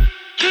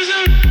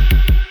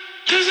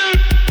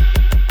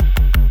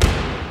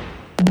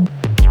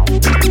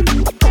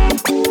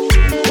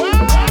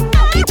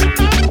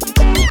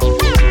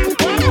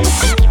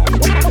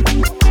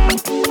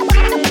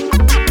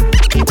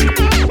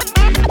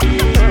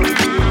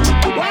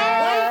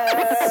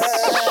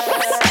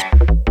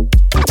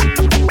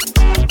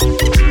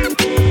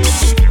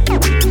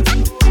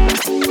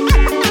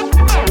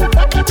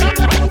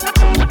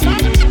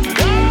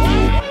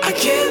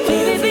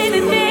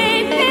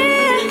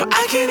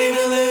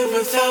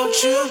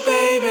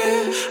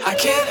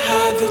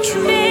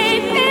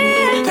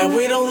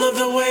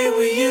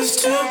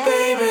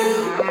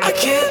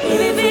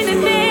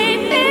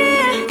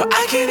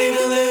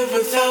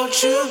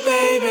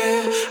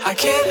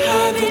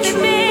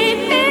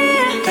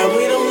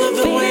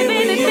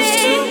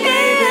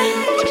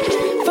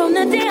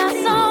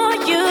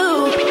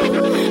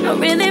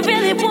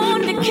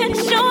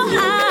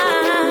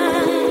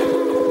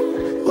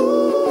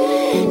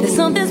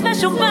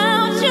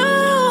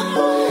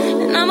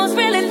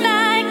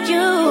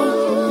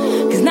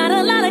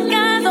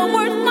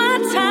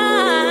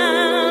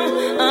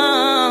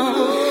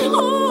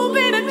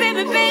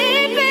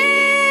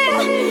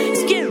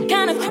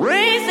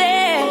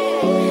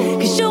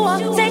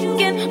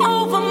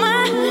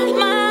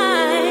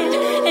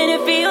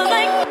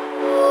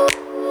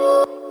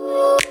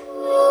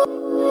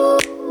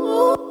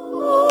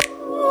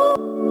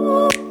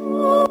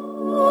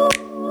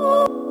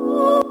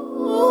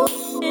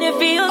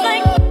feels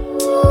like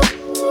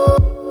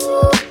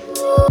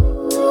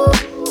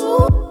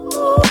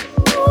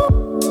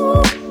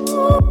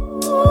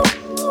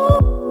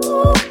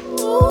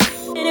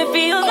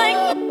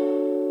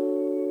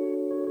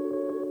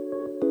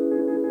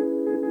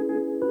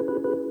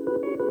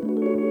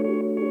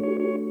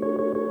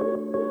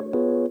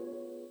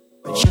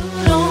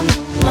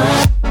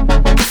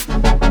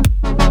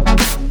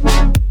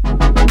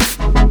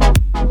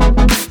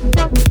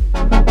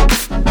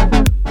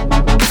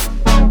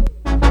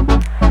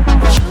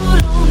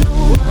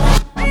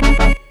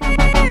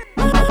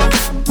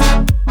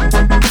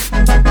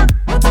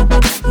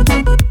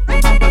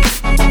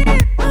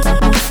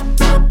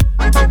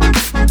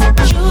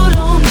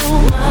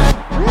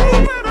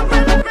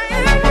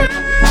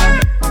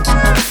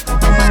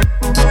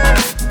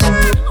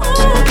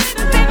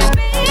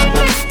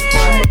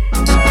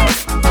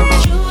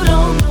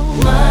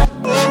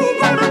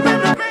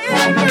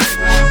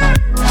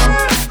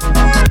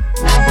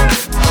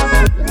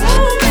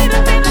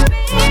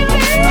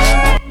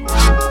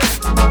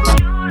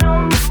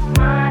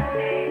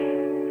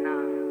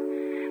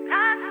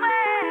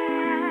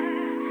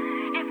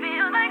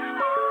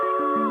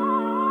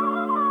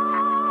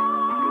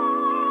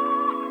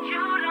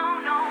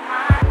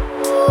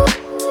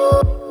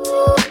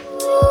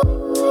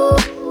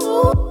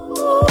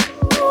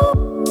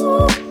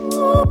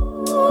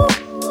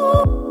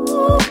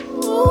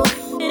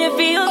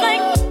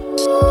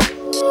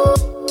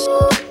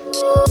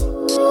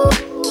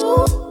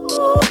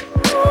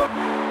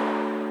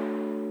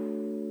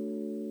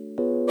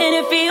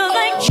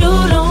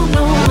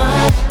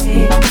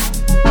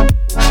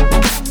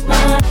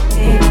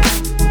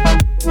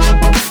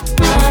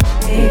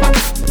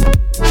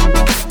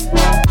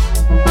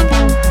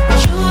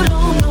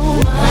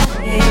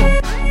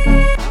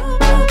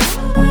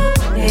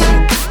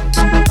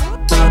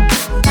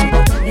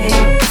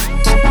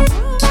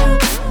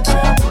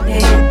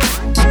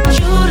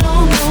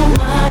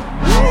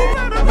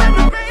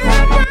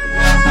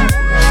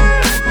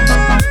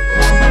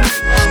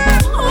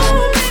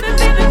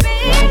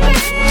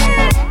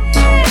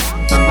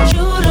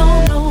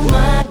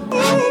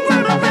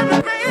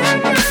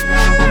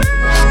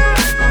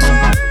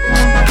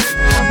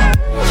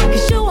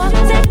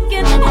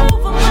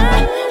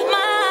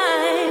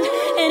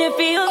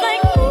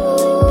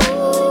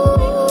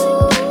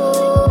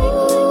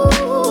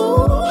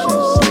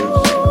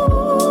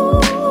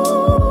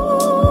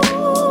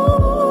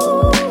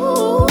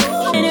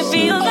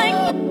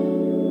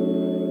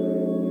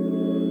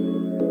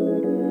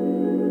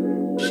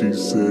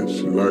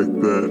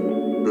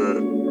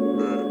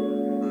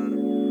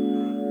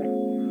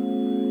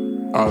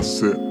I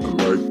said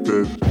like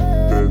that.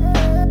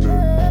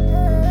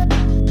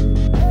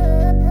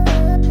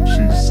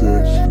 She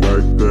said she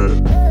like that.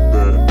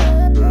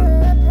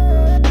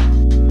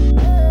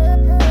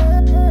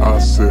 I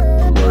said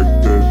like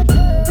that.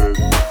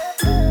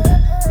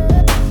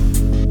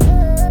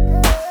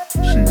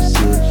 She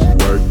said she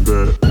like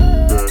that.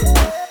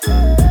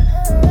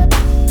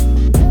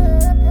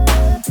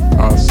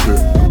 I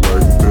said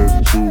like that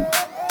too.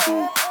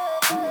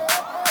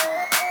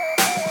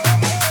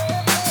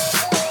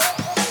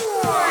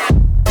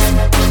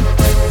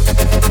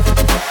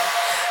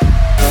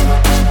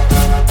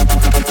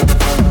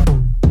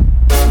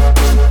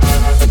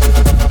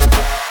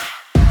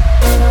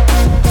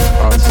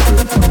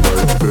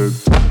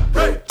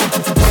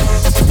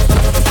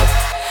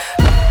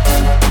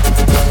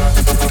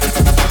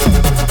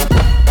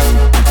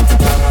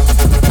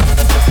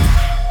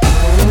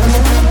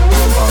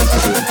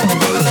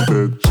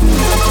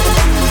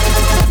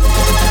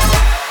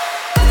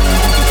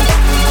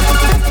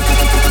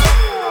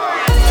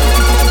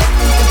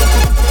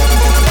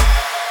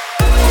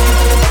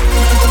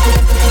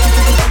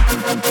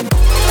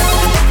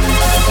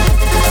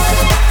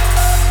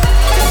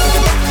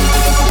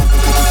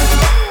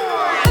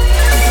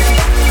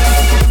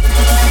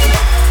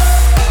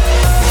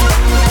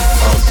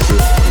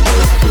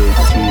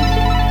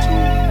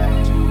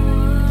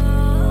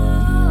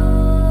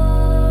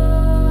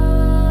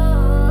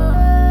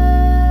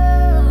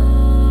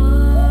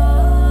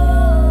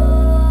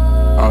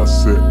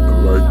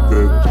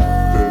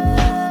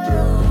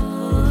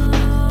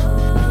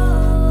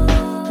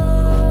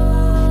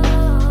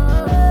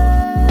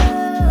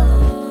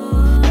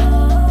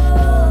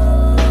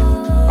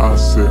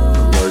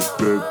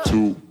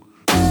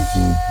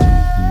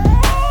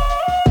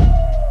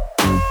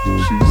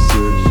 She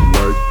said she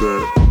like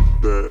that.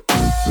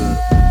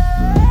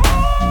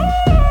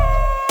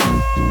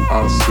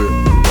 I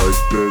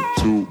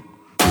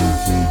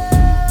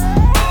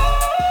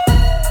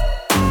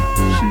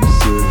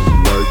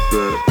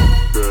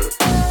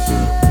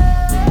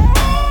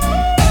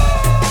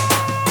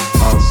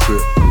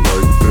said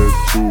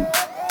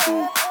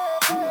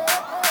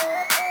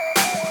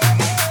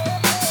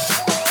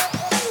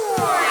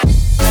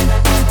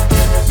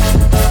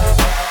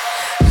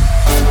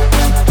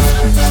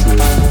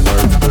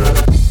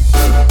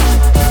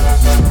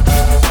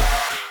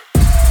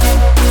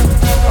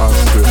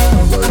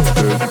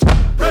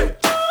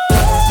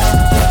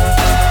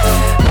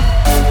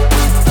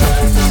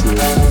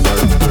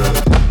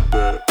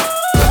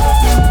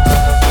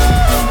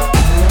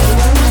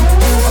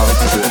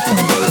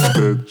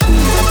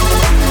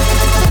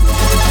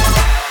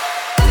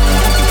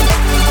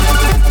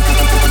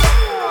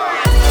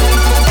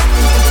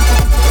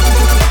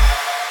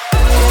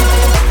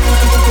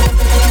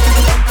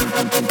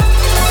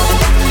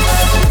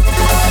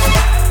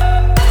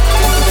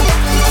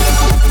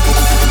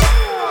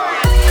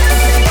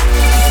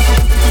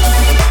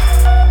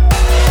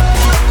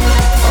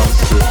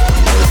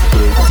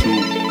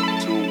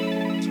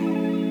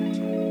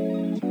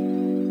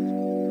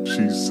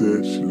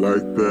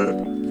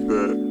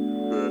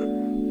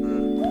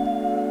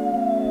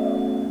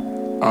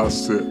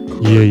I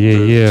like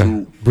Yeah. that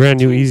too. Brand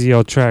new Easy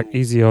All track,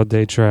 Easy All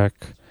Day track.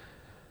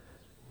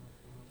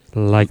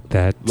 Like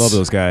that. Love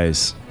those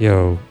guys.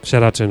 Yo,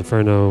 shout out to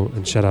Inferno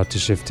and shout out to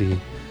Shifty.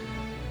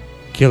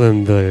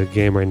 Killing the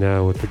game right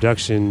now with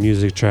production,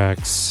 music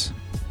tracks.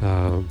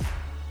 Yeah,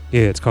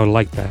 it's called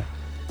Like That.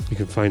 You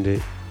can find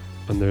it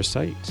on their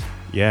site.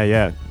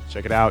 Yeah.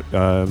 Check it out.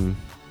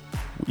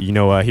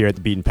 Here at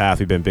the Beaten Path,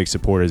 we've been big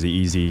supporters of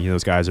Easy.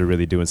 Those guys are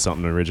really doing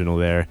something original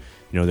there.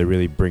 They're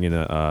really bringing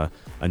a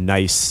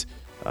nice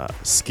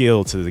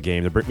skill to the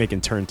game. They're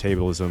making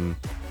turntablism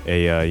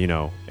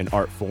an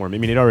art form. I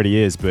mean, it already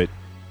is, but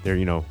they're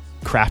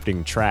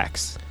crafting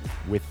tracks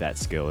with that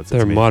skill. It's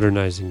They're amazing.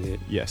 modernizing it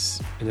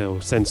Yes. in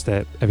a sense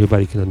that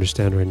everybody can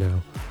understand right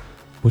now,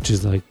 which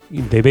is like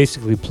they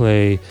basically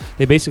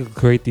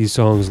create these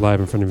songs live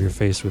in front of your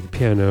face with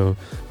piano,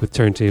 with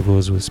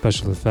turntables, with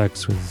special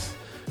effects, with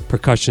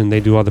percussion. They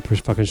do all the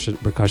percussion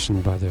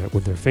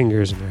with their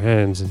fingers and their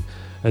hands, and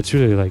it's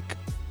really like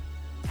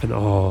an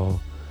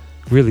all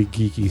really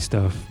geeky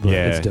stuff. But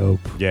Yeah. it's dope.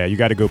 Yeah, you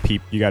got to go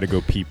peep. You got to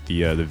go peep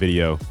the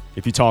video.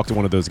 If you talk to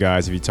one of those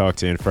guys, if you talk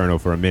to Inferno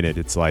for a minute,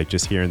 it's like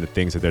just hearing the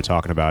things that they're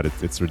talking about.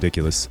 It's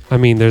ridiculous. I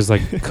mean, there's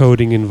like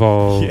coding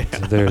involved.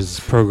 Yeah. There's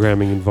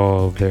programming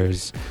involved.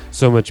 There's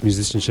so much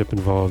musicianship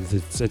involved.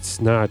 It's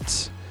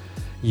not.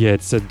 Yeah,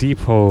 it's a deep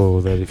hole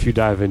that if you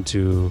dive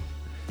into,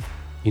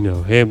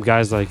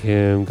 guys like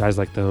him, guys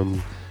like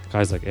them,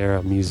 guys like Air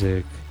Out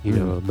Music,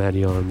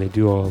 Madion, they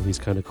do all these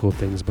kind of cool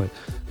things. But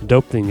the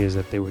dope thing is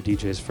that they were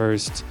DJs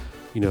first.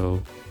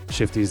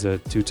 Shifty's a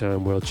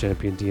 2-time world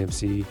champion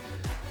DMC.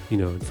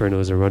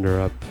 Inferno's a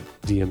runner-up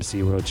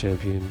DMC world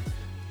champion.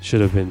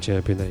 Should have been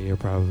champion that year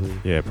probably.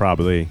 Yeah,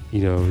 probably.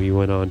 He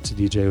went on to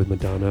DJ with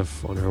Madonna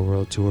on her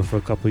world tour for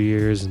a couple of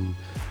years and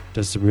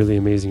does some really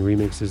amazing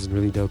remixes and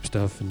really dope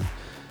stuff. And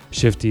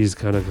Shifty's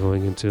kind of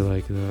going into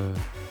like the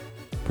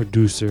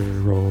producer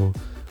role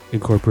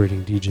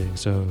incorporating DJing.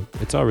 So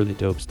it's all really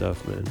dope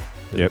stuff, man.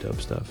 Really Yep.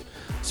 dope stuff.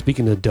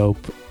 Speaking of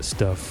dope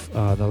stuff,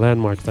 the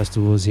Landmark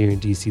Festival is here in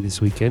DC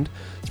this weekend.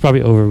 It's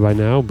probably over by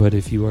now, but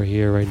if you are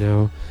here right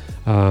now,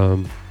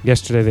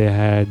 yesterday they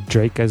had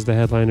Drake as the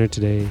headliner.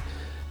 Today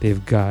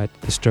they've got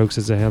The Strokes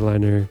as a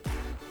headliner,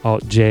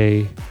 Alt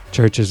J,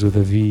 Churches with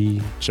a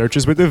V,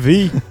 Churches with the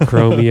V.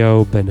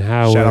 Chromeo, Ben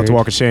Howard, Shout out to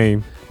Walk of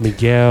Shame.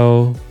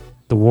 Miguel,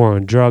 The War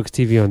on Drugs,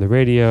 TV on the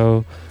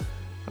Radio,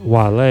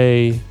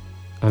 Wale.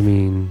 I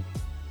mean,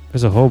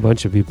 there's a whole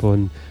bunch of people,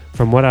 and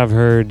from what I've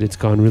heard, it's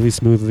gone really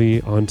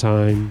smoothly, on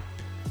time,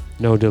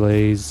 no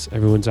delays.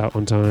 Everyone's out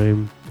on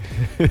time.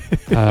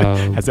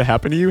 Has that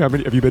happened to you?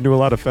 Have you been to a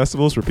lot of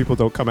festivals where people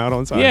don't come out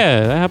on time?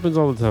 Yeah, that happens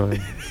all the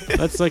time.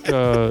 That's like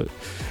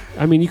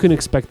I mean, you can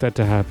expect that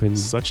to happen.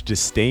 Such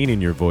disdain in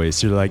your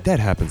voice. You're like, that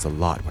happens a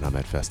lot when I'm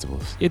at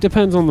festivals. It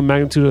depends on the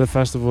magnitude of the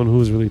festival and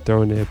who's really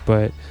throwing it,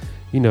 but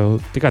you know,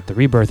 they got the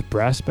Rebirth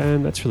Brass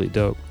Band. That's really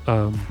dope.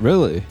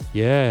 Really?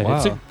 Yeah, Wow.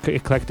 it's an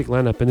eclectic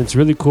lineup, and it's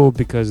really cool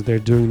because they're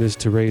doing this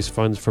to raise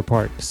funds for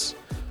parks.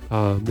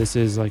 This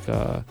is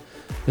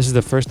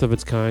the first of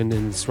its kind,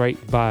 and it's right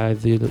by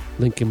the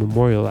Lincoln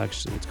Memorial.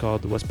 Actually, it's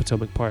called the West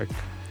Potomac Park.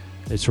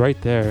 It's right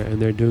there,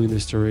 and they're doing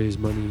this to raise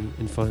money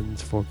and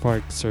funds for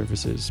park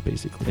services,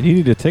 basically. And you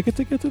need a ticket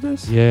to get to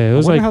this? Yeah, it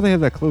was I wonder like how they have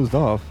that closed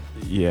off.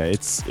 Yeah, it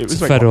it's was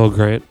a like federal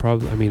grant,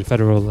 probably. I mean,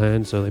 federal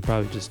land, so they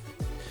probably just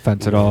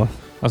Fence it off.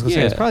 I was gonna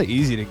say it's Yeah. probably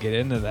easy to get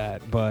into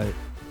that, but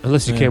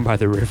unless you Yeah. came by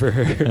the river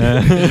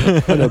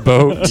on a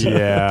boat.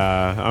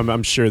 Yeah,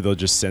 I'm sure they'll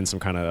just send some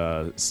kind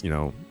of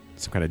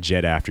some kind of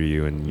jet after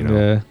you, and yeah.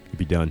 you'll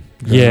be done.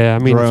 Yeah,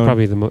 I mean, it's Drone.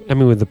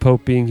 probably with the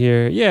Pope being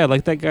here. Yeah,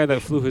 like that guy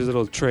that flew his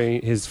little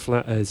train, his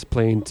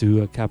plane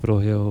to Capitol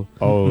Hill.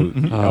 Oh,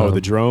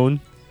 the drone.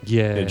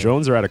 Yeah, The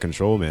drones are out of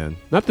control, man.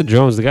 not the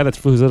drones. The guy that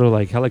flew his little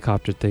like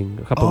helicopter thing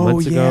a couple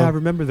months ago. I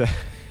remember that.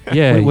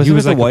 Yeah, Wait, was he it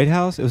was the like White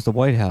House? It was the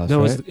White House.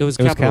 no, right? it was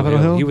It was Capitol, Capitol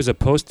Hill. Hill? He was a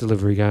post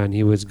delivery guy, and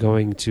he was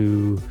going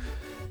to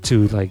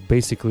like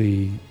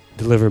basically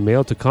deliver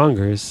mail to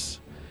Congress.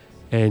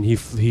 And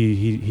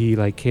he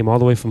like came all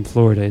the way from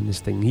Florida in this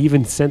thing. He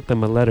even sent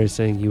them a letter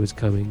saying he was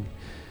coming,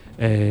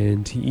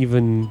 and he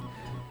even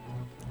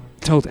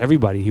told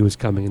everybody he was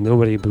coming, and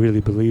nobody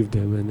really believed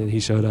him. And then he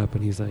showed up,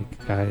 and he's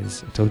like,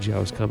 "Guys, I told you I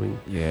was coming."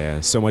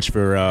 Yeah, so much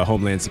for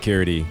Homeland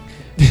Security.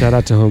 Shout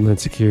out to Homeland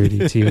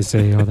Security,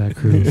 TSA, all that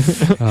crew.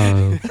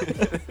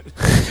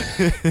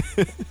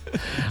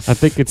 I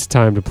think it's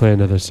time to play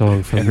another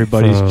song from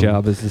Everybody's from-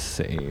 job is the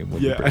same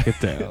when you break it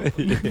down.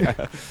 Yeah.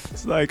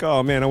 It's like,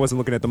 oh man, I wasn't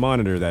looking at the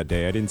monitor that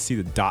day. I didn't see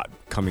the dot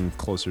coming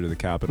closer to the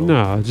Capitol.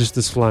 No, just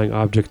this flying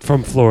object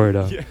from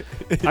Florida. Yeah.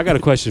 I got a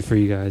question for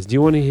you guys. Do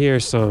you want to hear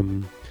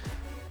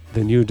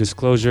the new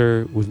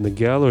Disclosure with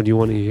Miguel, or do you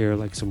want to hear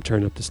like some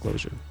Turn Up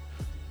Disclosure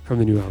from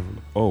the new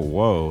album? Oh,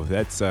 whoa,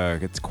 that's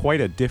it's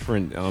quite a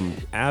different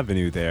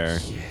avenue there.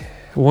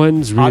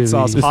 One's really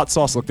Hot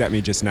sauce looked at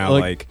me just now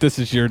like this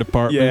is your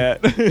department.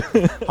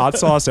 yeah. Hot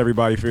sauce,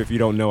 everybody. If you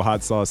don't know,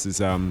 Hot Sauce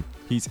is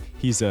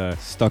he's a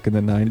Stuck in the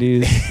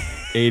 90s,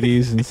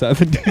 80s, and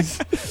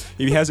 70s.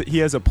 he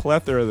has a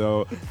plethora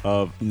though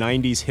of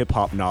 90s hip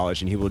hop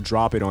knowledge, and he will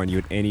drop it on you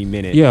at any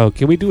minute. Yo,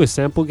 can we do a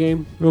sample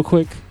game real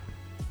quick?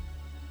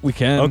 We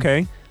can.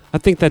 Okay. I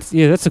think that's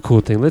a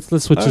cool thing. Let's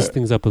switch these Alright.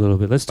 things up a little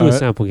bit. Let's do a Alright.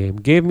 sample game.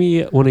 Give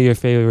me one of your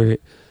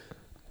favorite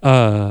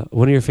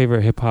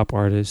hip hop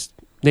artists.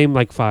 Name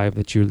like 5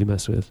 that you really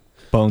mess with.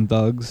 Bone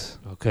Thugs.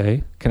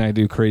 Okay. Can I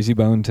do Crazy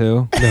Bone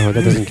too? No,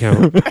 that doesn't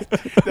count.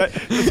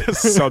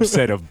 That's a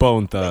subset of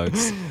Bone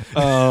Thugs.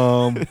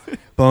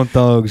 Bone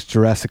Thugs,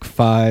 Jurassic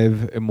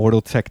 5,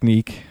 Immortal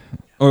Technique.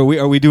 Or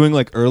are we doing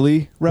like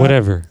early rap?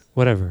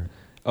 Whatever.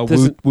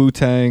 Wu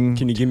Tang.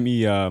 Can you give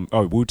me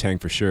Wu Tang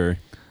for sure?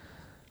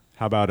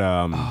 How about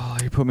Oh,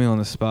 you put me on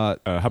the spot.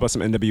 how about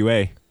some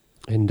NWA?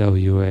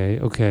 NWA.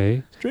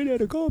 Okay. Straight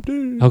Outta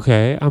Compton.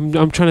 Okay. I'm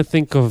trying to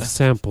think of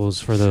samples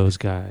for those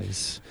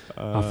guys.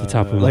 Off the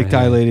top of my Like head.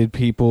 Dilated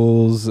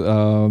Peoples,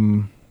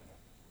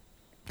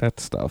 that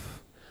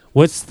stuff.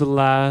 What's the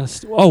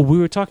last? Oh, we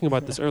were talking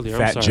about this earlier.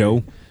 I'm Fat sorry.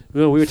 Joe.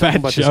 No, we were talking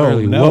about this Joe,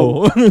 earlier.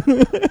 no.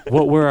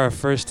 What were our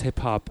first hip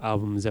hop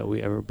albums that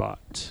we ever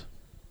bought?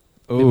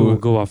 Maybe we'll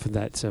go off of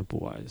that sample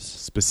wise.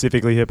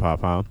 Specifically hip hop,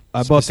 huh?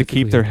 I bought the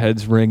Keep Specifically. Their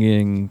Heads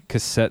Ringing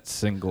cassette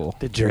single.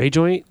 The Dre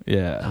joint.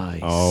 Yeah. Nice.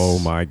 Oh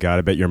my god!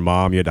 I bet your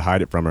mom, you had to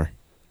hide it from her.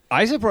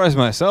 I surprised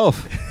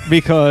myself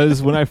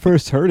because when I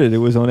first heard it, it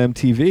was on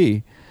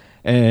MTV.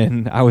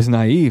 And I was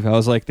naive. I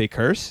was like, they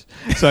curse?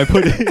 So I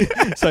put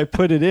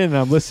it in, and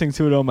I'm listening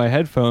to it on my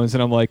headphones,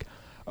 and I'm like,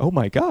 oh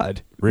my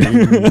God.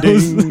 Ring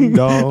ding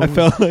dong. I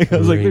felt like I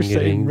was like, they're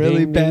saying Ring-a-ding,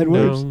 really ding, bad ding,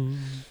 words. dong.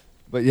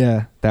 But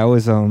yeah, that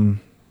was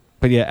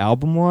but yeah,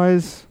 album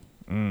wise,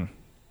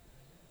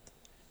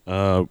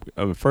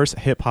 First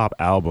hip hop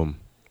album.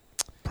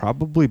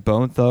 probably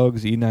Bone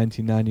Thugs,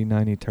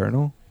 E1999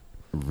 Eternal.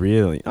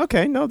 Really?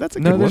 Okay, no, that's a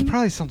No, good there's one.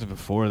 probably something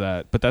before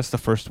that, but that's the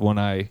first one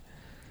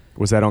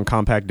Was that on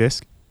compact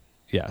disc?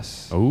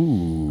 yes.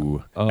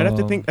 Ooh. I'd have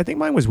to think. I think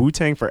mine was Wu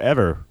Tang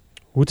Forever.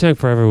 Wu-Tang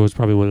Forever was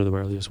probably one of the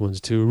earliest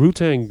ones too.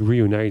 Wu-Tang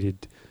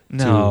reunited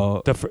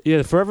No.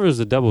 The Forever is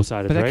the double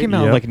sided, But that right? came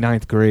out in Yep. like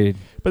 9th grade.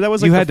 But that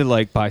was You like had to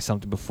like buy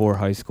something before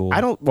high school.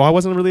 I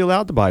wasn't really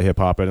allowed to buy hip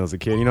hop when I was a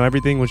kid. You know,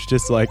 everything was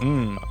just like,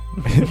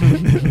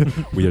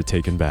 we are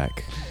taken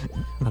back.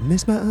 I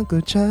miss my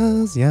Uncle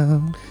Charles,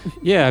 yo.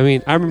 Yeah, I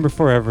mean, I remember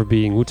Forever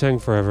being Wu-Tang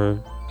Forever,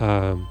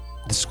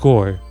 the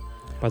score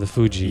by the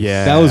Fugees.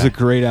 Yeah. That was a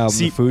great album.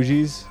 See- the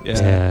Fugees.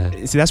 Yeah.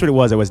 See, that's what it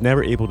was. I was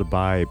never able to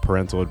buy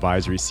parental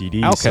advisory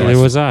CDs. Outkast. So there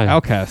was I.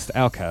 Outcast.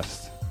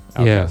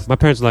 Yeah, my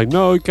parents were like,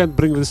 no, you can't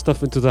bring this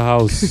stuff into the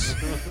house.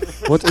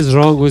 What is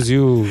wrong with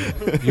you?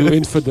 You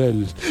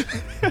infidel.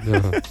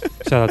 No.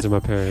 Shout out to my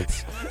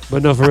parents.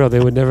 But no, for real, they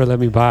would never let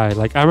me buy.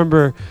 Like, I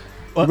remember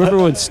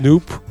when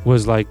Snoop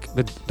was like,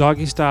 the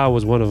Doggy Style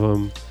was one of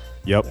them.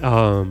 Yep.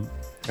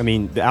 I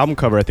mean, the album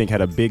cover, I think, had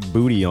a big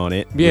booty on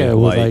it. Yeah,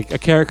 with like a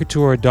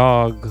caricature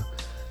dog,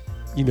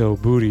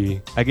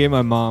 booty. I gave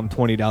my mom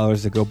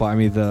 $20 to go buy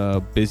me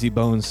the Busy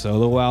Bones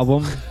solo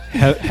album.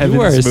 You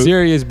were a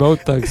serious Bone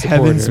Thug supporter.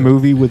 Heaven's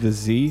Movie with a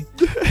Z.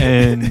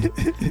 And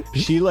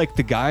she, like,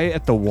 the guy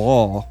at the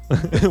wall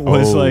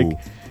was like,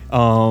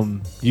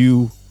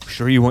 you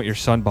sure you want your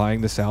son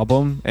buying this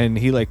album? And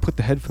he, like, put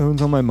the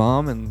headphones on my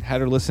mom and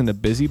had her listen to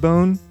Busy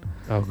Bone.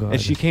 Oh, God.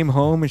 And she came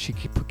home and she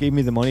gave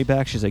me the money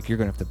back. She's like, you're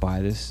going to have to buy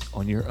this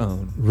on your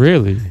own.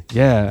 Really?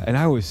 Yeah. And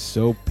I was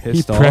so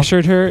pissed off. He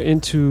pressured her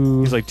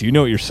into... He's like, do you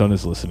know what your son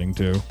is listening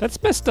to?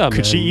 That's messed up,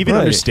 Could she man. even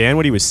Right. understand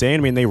what he was saying?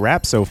 I mean, they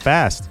rap so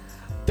fast.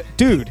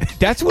 Dude,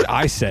 that's what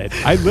I said.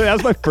 That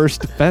was my first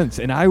defense.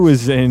 And I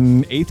was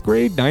in 8th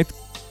grade, 9th,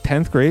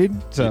 10th grade.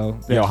 So,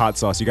 Yo, hot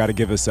sauce, you got to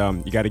give us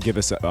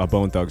a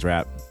Bone Thugs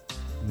rap.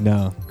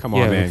 no. Come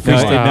Yeah, on, man.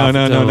 freestyle. Come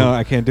on. No,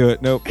 I can't do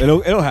it. Nope.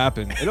 It'll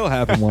happen. It'll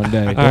happen one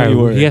day. All Don't right, you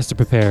worry. he has to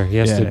prepare. He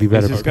has to be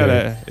better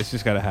prepared. It's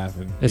just gotta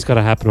happen. It's got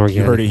to happen You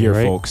organically, heard it here,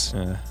 right? folks.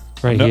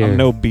 Right I'm here. I'm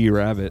no B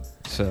rabbit,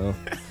 so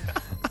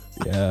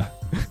yeah.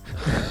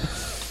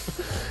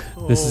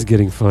 This is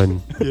getting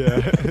fun.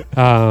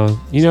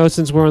 Yeah.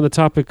 Since we're on the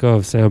topic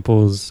of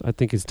samples, I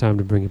think it's time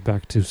to bring it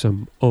back to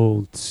some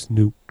old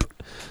Snoop.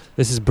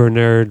 This is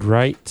Bernard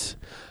Wright.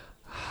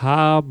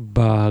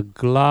 Habba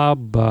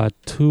Glabba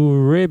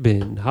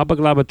Turibin. Habba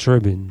Glabba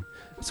Turibin.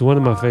 It's one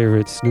of my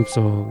favorite Snoop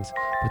songs,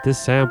 but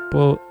this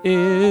sample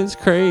is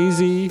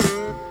crazy.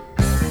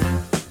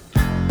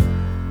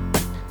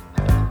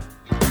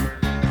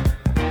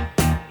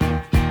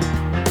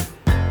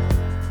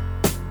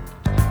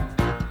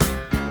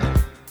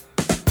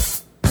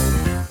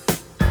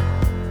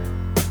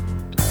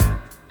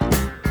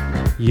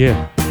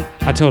 Yeah,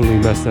 I totally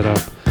messed that up.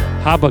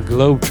 Habba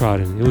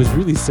Globetrotting. It was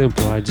really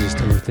simple. I just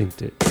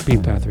overthinked it.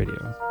 Beat Path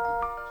Radio.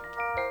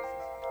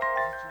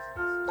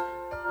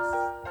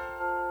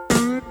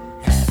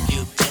 Have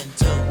you been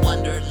to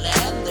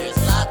Wonderland? There's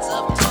lots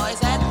of toys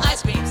and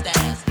ice cream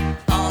stands.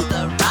 All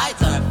the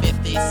rides are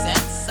 50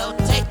 cents, so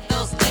take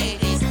those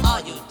ladies,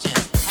 all you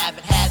gents.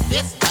 Haven't had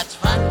this much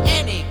fun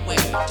anywhere.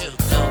 To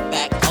go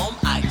back home,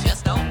 I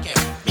just don't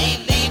care. Me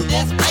leave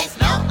this place,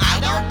 no, I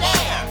don't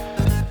dare.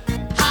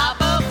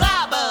 Hobble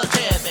bobble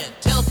driven,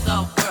 tilt the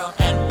world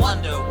and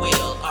wonder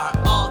wheel are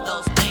all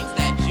those things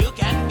that you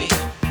can feel.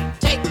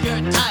 Take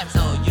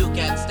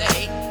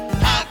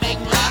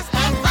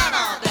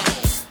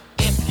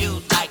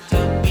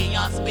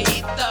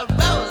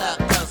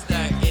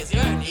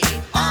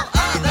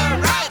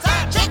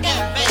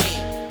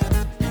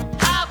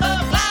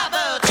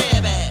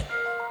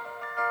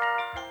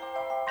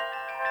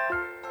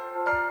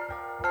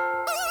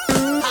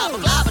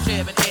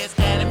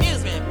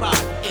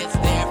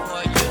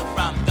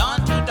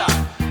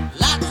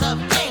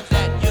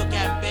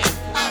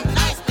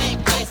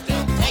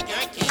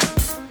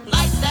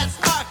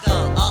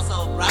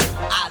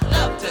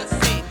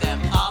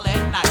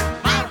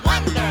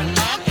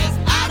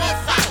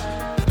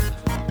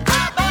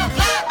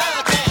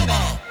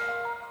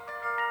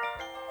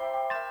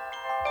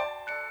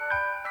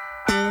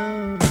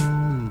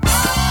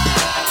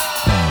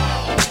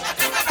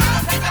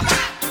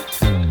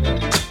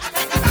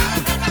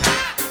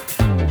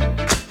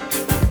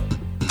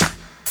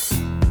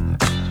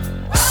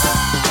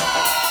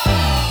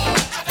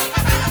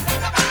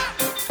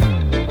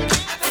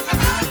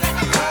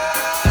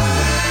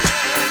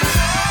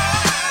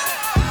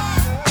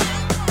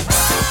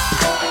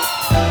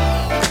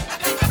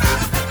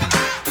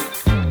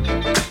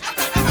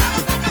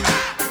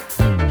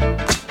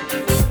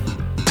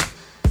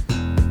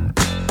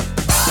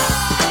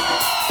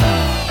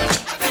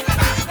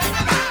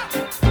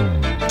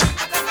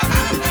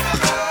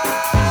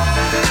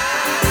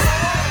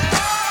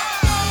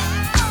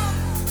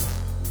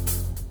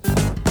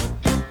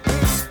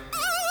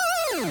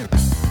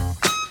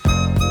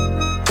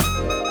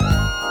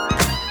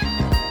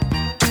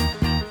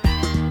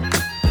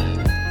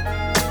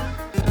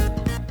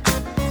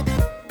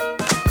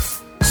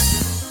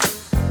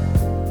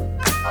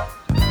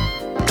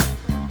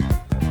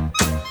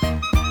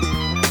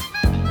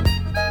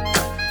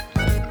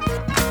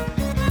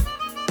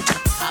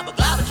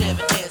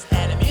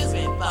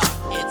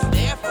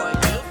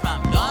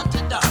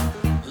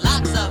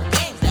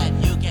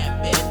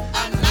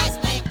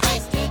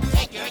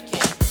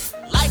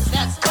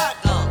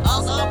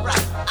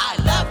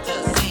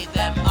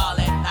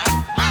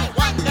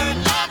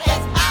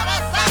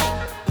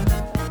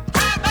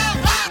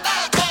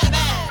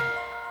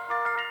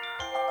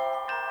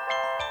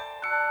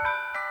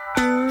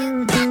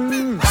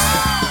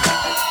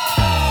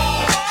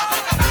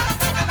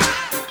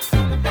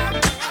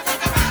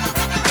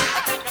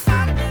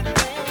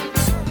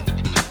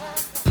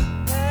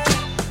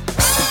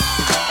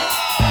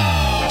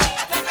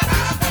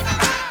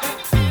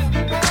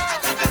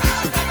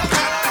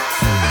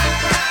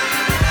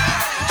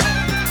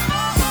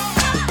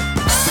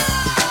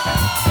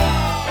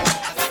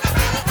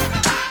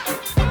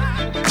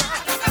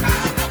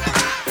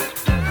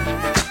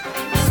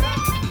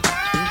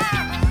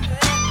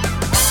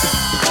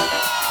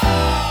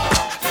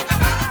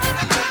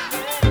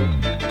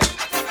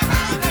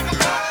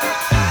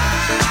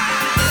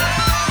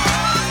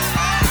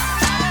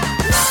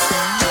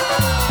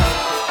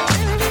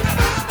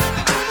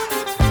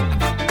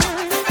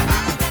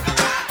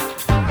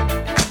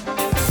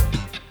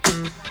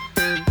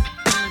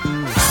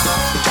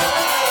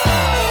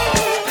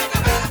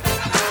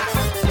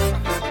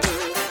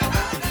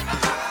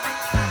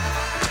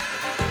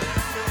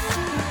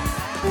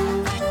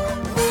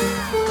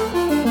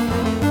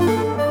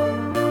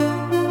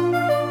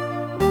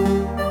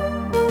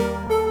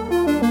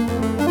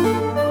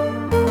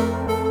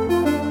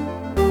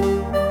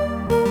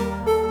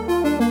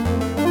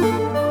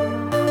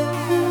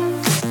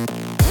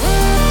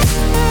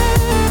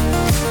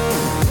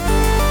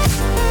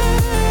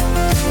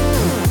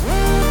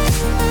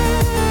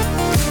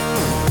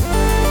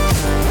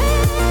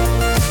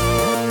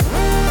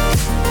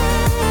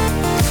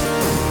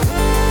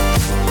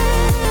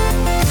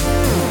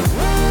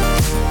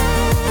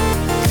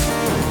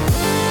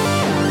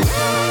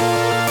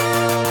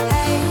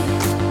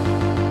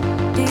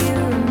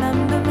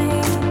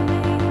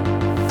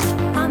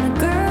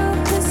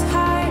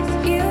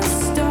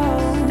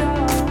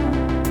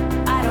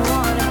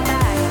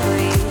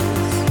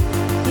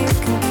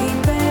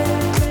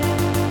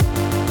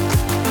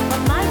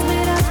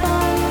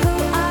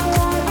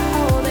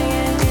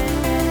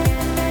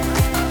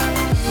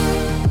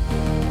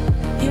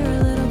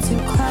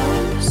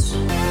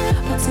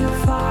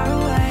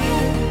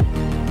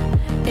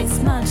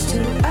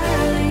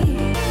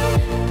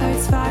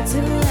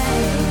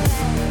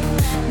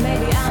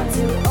I'm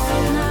too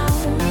old now,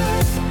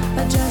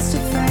 but just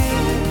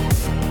afraid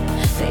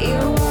that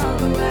you'll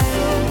walk away.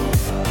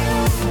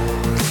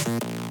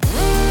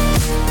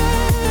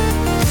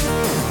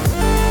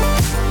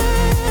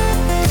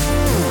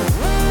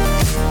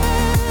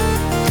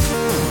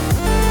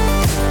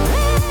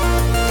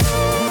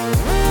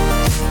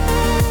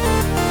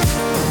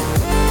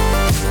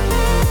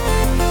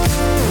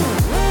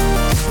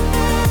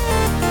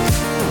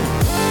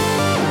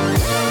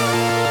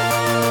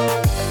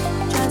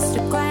 Just a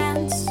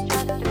glance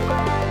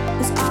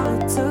is all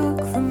it took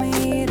for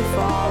me to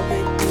fall,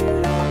 but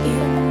you don't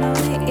even know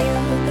that you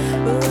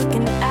were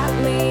looking at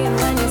me. And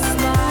when you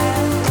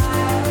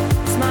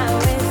smile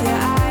with your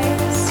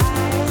eyes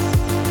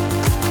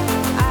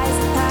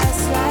that pass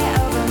right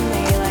over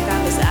me, like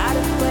I was out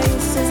of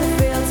place as I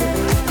feel to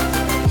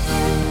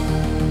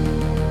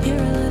be.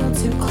 You're a little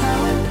too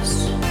close,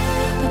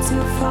 but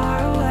too far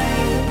away.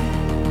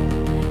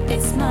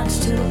 It's much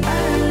too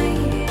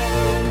early,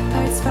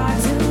 or it's far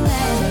too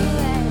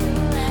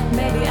late.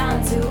 Maybe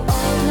I'm too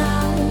old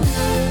now,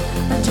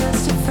 I'm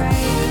just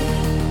afraid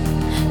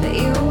that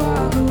you'll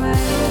walk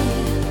away.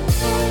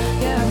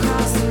 You're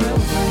across the room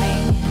from me,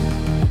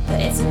 but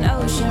it's an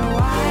ocean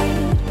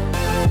wide,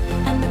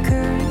 and the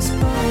current's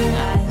pulling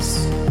us,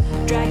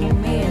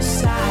 dragging me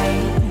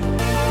aside.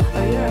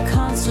 Or you're a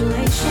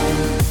constellation,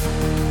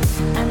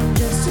 and I'm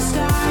just a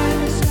star,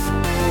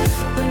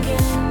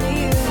 blinking in the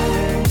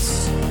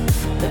universe,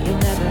 but you'll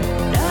never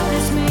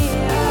notice me.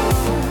 Oh.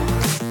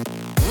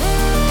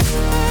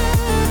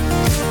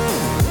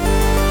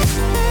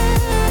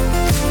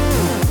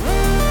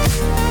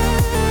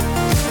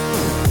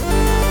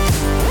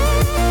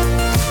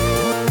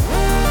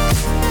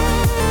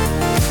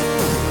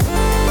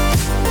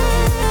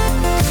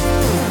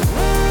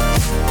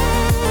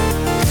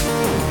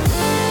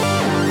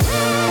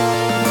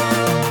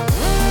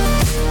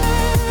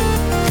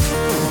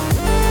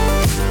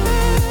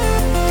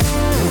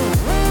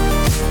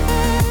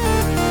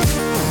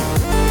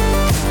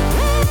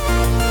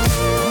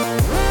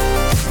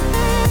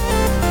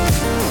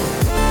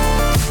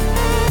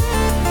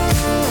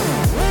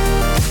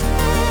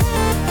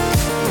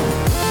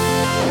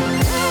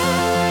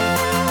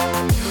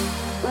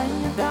 When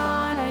you're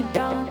gone, I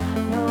don't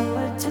know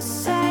what to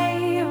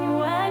say. And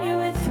when you're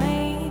with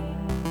me,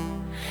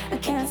 I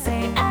can't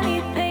say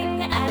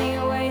anything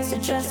anyway, so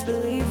just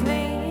believe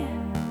me.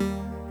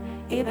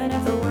 Even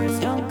if the words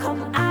don't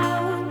come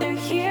out, they're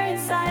here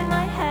inside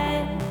my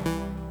head,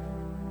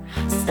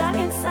 stuck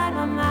inside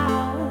my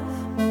mouth.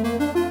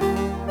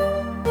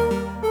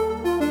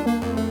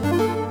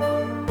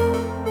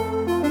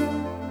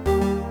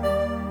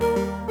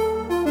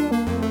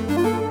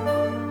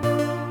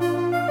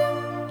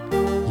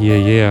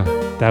 Yeah.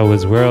 That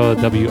was World,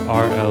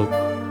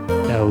 WRLD,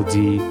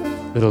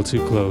 Little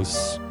Too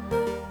Close,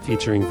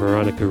 featuring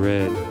Veronica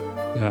Red.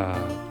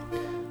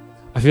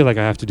 I feel like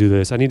I have to do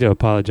this. I need to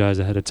apologize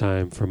ahead of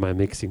time for my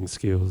mixing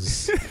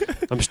skills.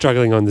 I'm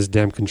struggling on this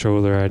damn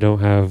controller. I don't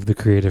have the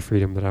creative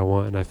freedom that I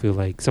want, and I feel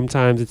like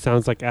sometimes it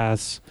sounds like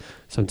ass,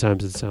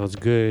 sometimes it sounds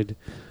good.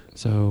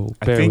 So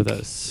I bear think with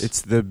us.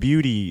 it's the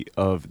beauty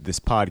of this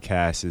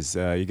podcast is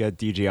you got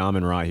DJ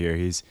Amin Ra here.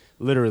 He's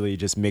literally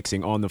just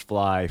mixing on the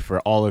fly for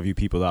all of you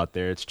people out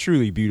there. It's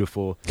truly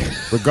beautiful,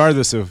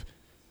 regardless of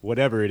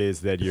whatever it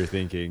is that you're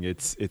thinking.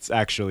 It's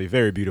actually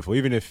very beautiful,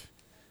 even if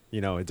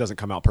it doesn't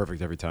come out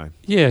perfect every time.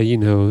 Yeah,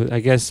 I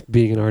guess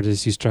being an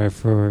artist, you try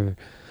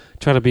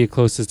to be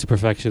closest to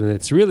perfection, and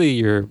it's really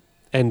your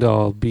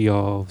end-all,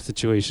 be-all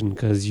situation,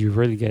 because you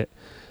really get,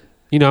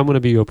 I'm going to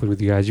be open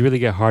with you guys, you really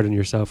get hard on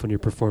yourself on your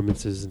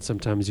performances, and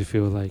sometimes you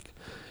feel like,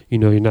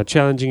 you're not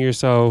challenging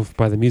yourself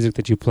by the music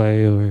that you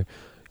play, or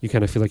you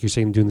kind of feel like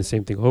you're doing the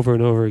same thing over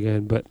and over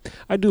again. But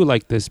I do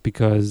like this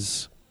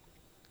because,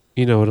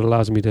 it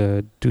allows me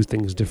to do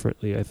things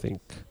differently, I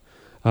think.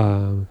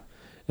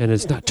 And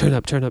it's not turn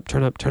up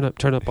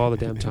all the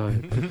damn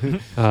time.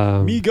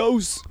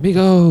 Migos. We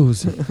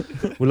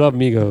love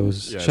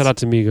Migos. Yes. Shout out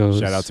to Migos.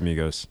 Shout out to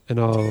Migos. And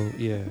all,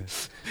 yeah.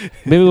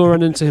 Maybe we'll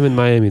run into him in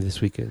Miami this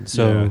weekend.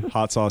 So Yeah.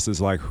 Hot Sauce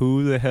is like,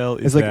 who the hell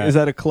is It's like, that? is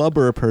that a club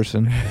or a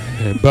person?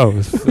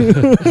 both.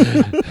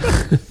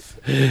 The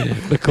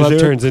club Is there a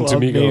turns into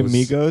club named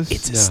Migos. Migos?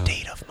 It's a No.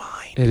 state of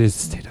mind. It is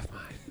state of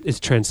mind. It's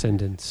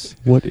transcendence.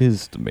 What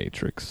is the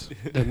Matrix?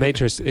 The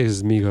Matrix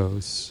is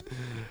Migos.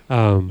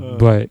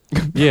 But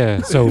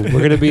yeah, so we're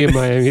going to be in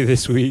Miami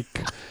this week,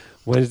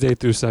 Wednesday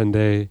through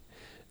Sunday.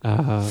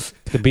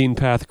 The Beaten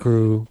Path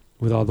crew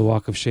with all the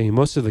Walk of Shame.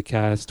 Most of the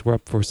cast, we're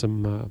up for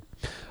some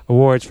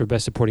awards for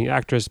Best Supporting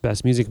Actress,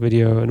 Best Music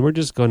Video, and we're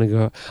just going to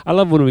go. I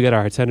love when we get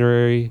our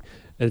itinerary.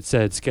 It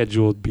said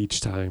scheduled beach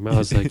time. I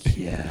was like,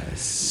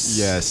 yes.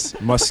 Yes.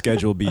 Must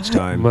schedule beach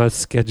time. Must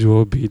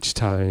schedule beach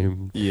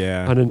time.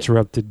 Yeah.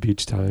 Uninterrupted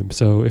beach time.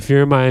 So if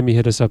you're in Miami,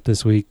 hit us up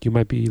this week. You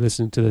might be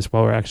listening to this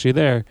while we're actually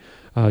there.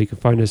 You can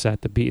find us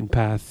at The Beaten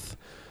Path.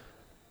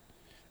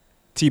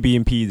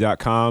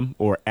 tbnp.com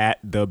or at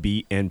The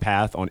Beaten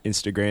Path on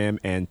Instagram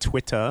and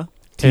Twitter.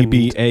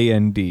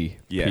 TBAND.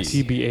 Yes.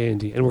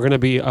 TBAND. And we're going to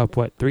be up,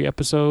 3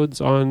 episodes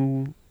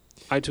on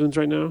iTunes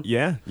right now.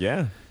 Yeah.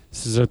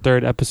 This is our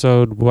 3rd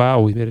episode.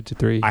 Wow, we made it to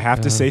 3. I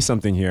have to say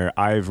something here.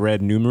 I've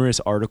read numerous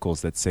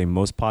articles that say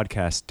most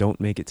podcasts don't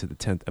make it to the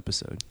 10th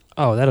episode.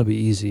 Oh, that'll be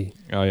easy.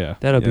 Oh yeah.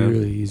 That'll be Yeah.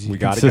 really easy. We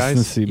got it, guys.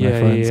 Consistency, my Yeah,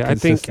 friends. yeah.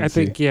 I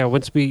think, yeah.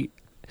 Once we,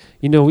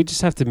 we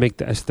just have to make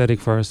the aesthetic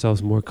for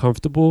ourselves more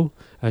comfortable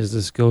as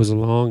this goes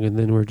along, and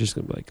then we're just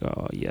gonna be like,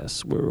 oh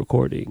yes, we're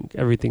recording,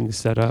 everything's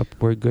set up,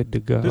 we're good to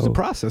go. There's a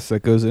process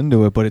that goes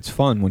into it, but it's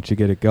fun once you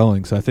get it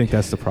going. So I think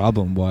that's the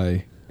problem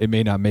why it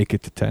may not make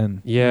it to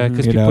 10. Yeah,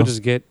 because You people know?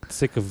 just get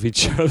sick of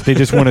each other. They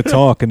just want to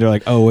talk, and they're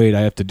like, "Oh wait, I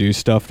have to do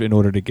stuff in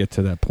order to get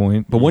to that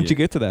point." But once Yeah. you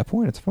get to that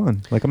point, it's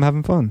fun. Like I'm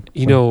having fun.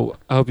 You know,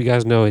 I hope you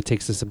guys know it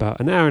takes us about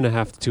an hour and a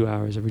half to 2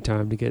 hours every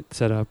time to get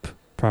set up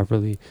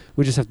properly.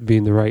 We just have to be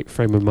in the right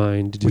frame of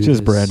mind to do which is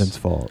this. Brandon's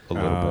fault a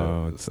little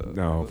Oh, bit. So.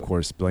 no, of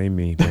course, blame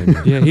me.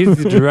 Yeah, he's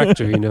the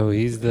director.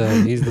 He's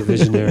the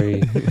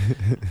visionary.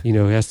 He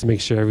has to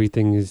make sure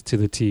everything is to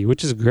the T,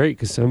 which is great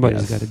because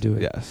somebody's got to do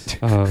it. Yes,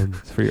 Um,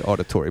 it's for your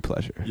auditory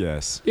pleasure.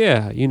 Yes.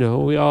 yeah,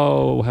 we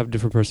all have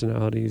different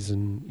personalities,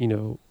 and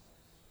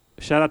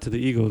shout out to the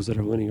Eagles that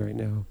are winning right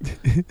now.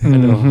 I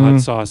know Hot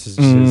Sauce is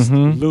just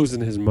losing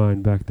his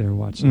mind back there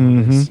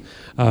watching this.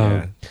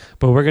 Yeah.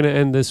 But we're gonna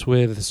end this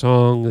with a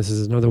song. This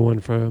is another one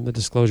from the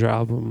Disclosure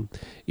album.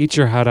 Eat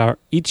Your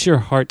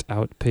Heart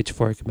Out,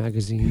 Pitchfork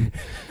magazine.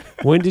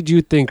 When did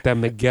you think that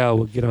Miguel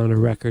would get on a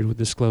record with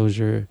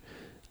Disclosure?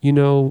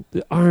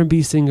 The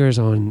R&B singers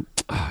on.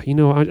 I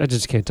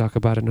just can't talk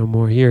about it no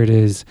more. Here it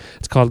is.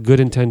 It's called Good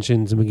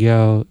Intentions.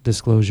 Miguel,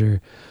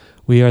 Disclosure.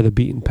 We are the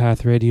Beaten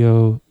Path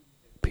Radio.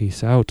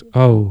 Peace out.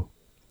 Oh,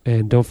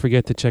 and don't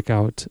forget to check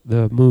out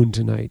the moon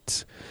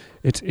tonight.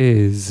 It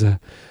is the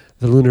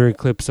lunar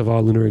eclipse of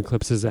all lunar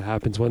eclipses that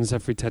happens once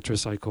every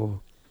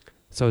tetracycle.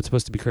 So it's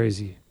supposed to be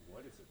crazy.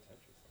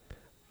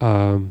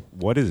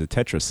 What is a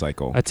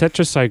tetracycle? A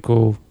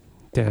tetracycle,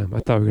 damn, I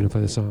thought we were going to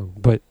play the song.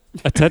 But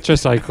a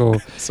tetracycle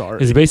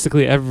Sorry. is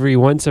basically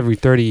once every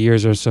 30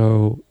 years or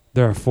so,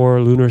 there are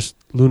 4 lunar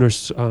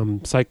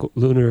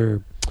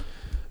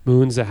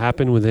moons that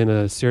happen within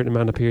a certain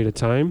amount of period of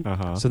time.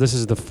 Uh-huh. So this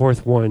is the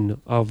 4th one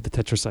of the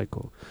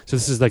tetracycle. So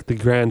this is like the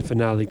grand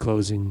finale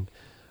closing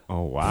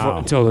Oh, wow.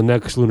 until the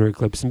next lunar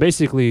eclipse. And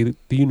basically,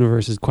 the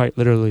universe is quite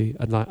literally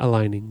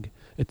aligning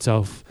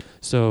itself.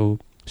 So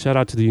shout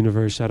out to the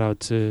universe. Shout out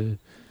to,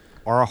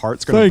 Are our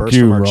hearts going to Thank burst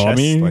you, from our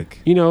Rami. chests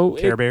like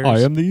Care Bears? I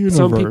am the universe.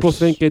 some people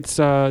think it's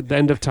the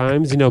end of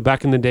times.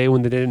 Back in the day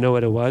when they didn't know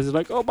what it was,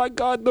 like, oh my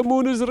God, the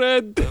moon is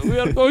red. We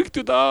are going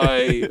to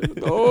die.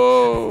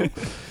 Oh.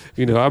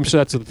 I'm sure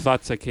that's the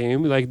thoughts that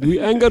came. Like, we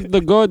angered the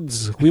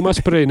gods. We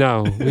must pray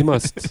now. We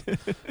must.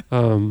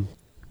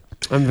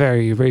 I'm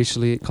very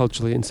racially,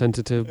 culturally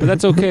insensitive, but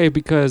that's okay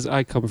because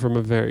I come from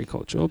a very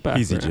cultural background.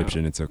 He's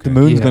Egyptian. It's okay. The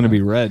moon's Yeah. going to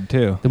be red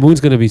too. The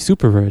moon's going to be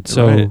super red.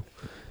 So, Right.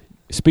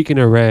 Speaking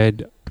of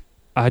red,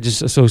 I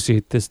just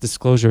associate this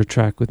Disclosure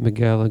track with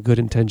Miguel and Good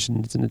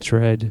Intentions, and it's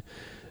red.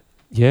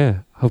 Yeah.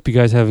 Hope you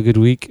guys have a good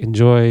week.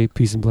 Enjoy.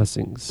 Peace and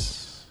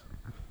blessings.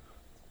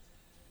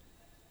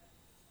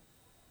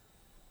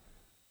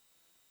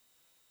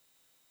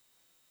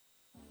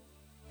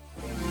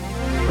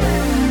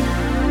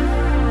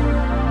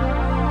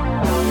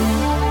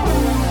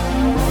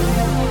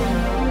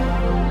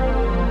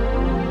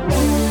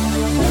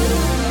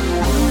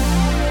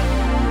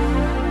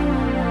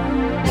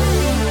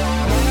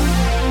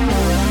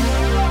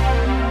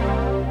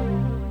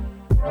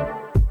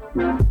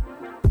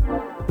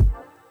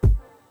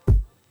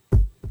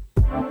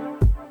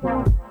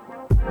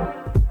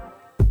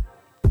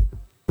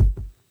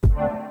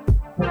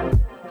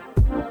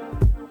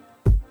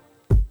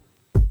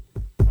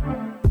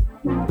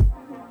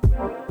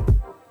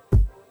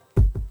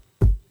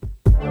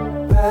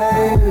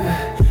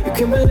 You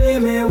can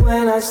believe me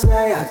when I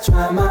say I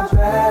try my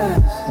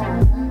best,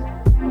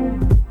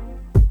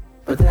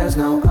 but there's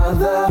no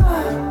other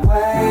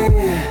way.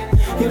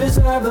 You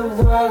deserve the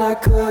world, I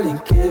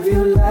couldn't give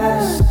you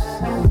less.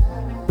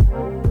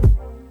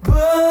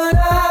 But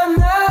I'm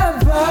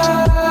not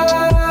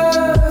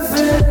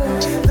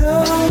perfect the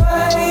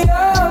way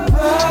you're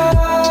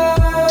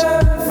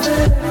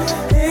perfect.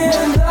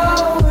 And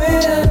though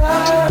it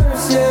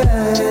hurts,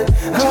 yeah, it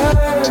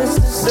hurts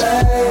to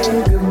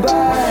say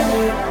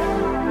goodbye.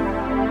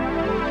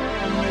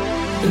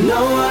 No, I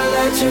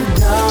let you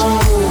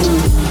down.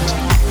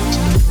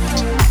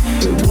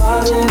 It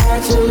wasn't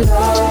that your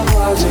love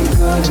wasn't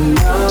good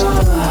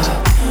enough.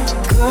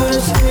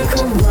 Couldn't stick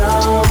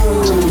around.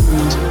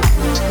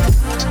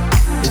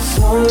 It's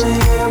only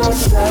in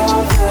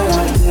myself that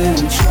I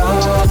didn't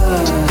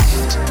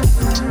trust.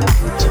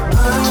 I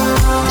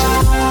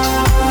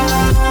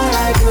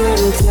had good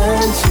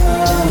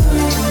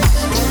intentions.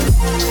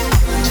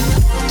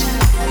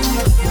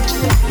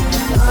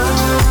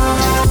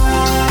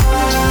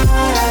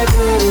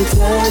 Good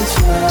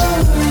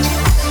intentions.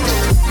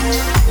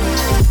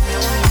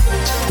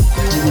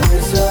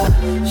 It's a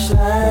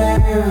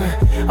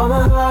shame all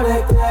my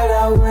heartache that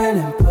I went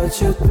and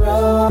put you through.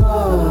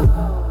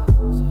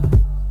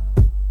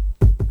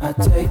 I I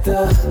take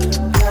the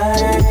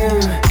blame,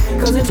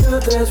 'cause the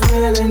truth there's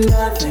really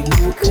nothing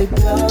you could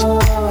do.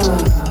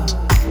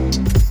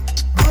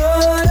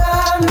 But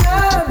I'm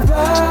not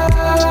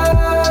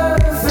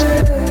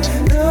perfect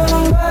the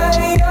way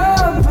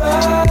you're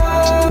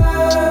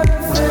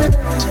perfect.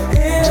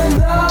 And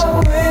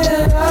though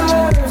it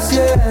hurts,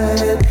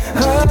 yeah, it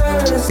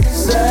hurts to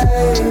say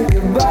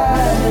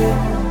goodbye.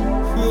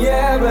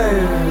 Yeah,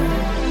 baby,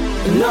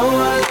 no,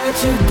 I let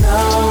you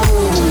down.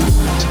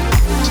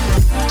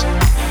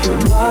 The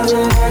body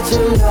that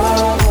you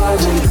love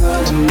wasn't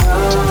good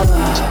enough.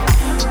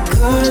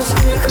 Couldn't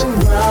stick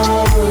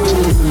around.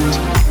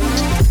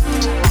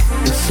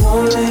 It's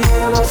only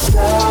in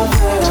myself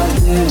that I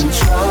didn't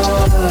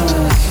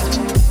trust.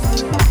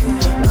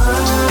 I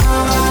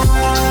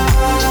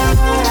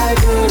had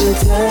good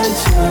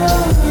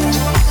intentions.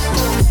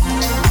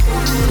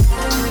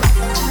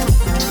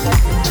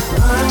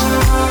 I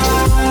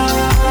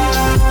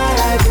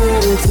had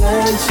good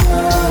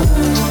intentions.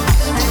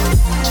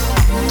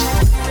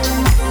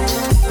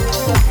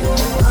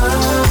 I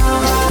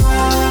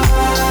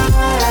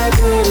had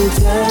good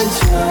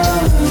intentions.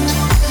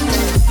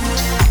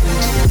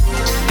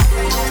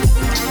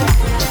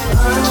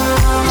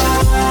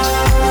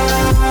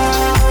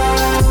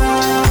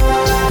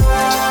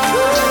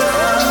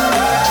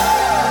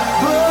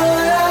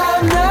 But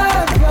I'm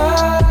not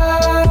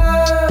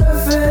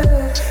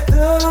perfect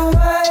the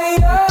way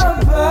you're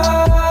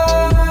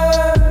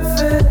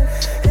perfect.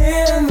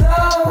 And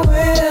though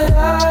it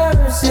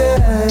hurts,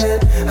 yeah,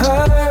 it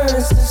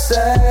hurts to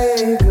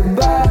say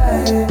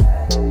goodbye.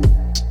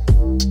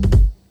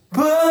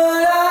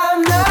 But I'm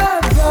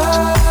not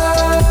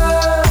perfect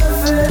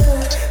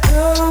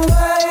the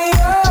way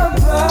you're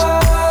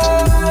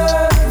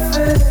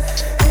perfect.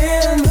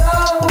 And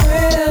though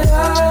it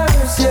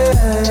hurts,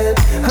 yeah, it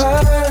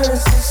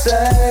hurts to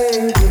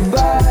say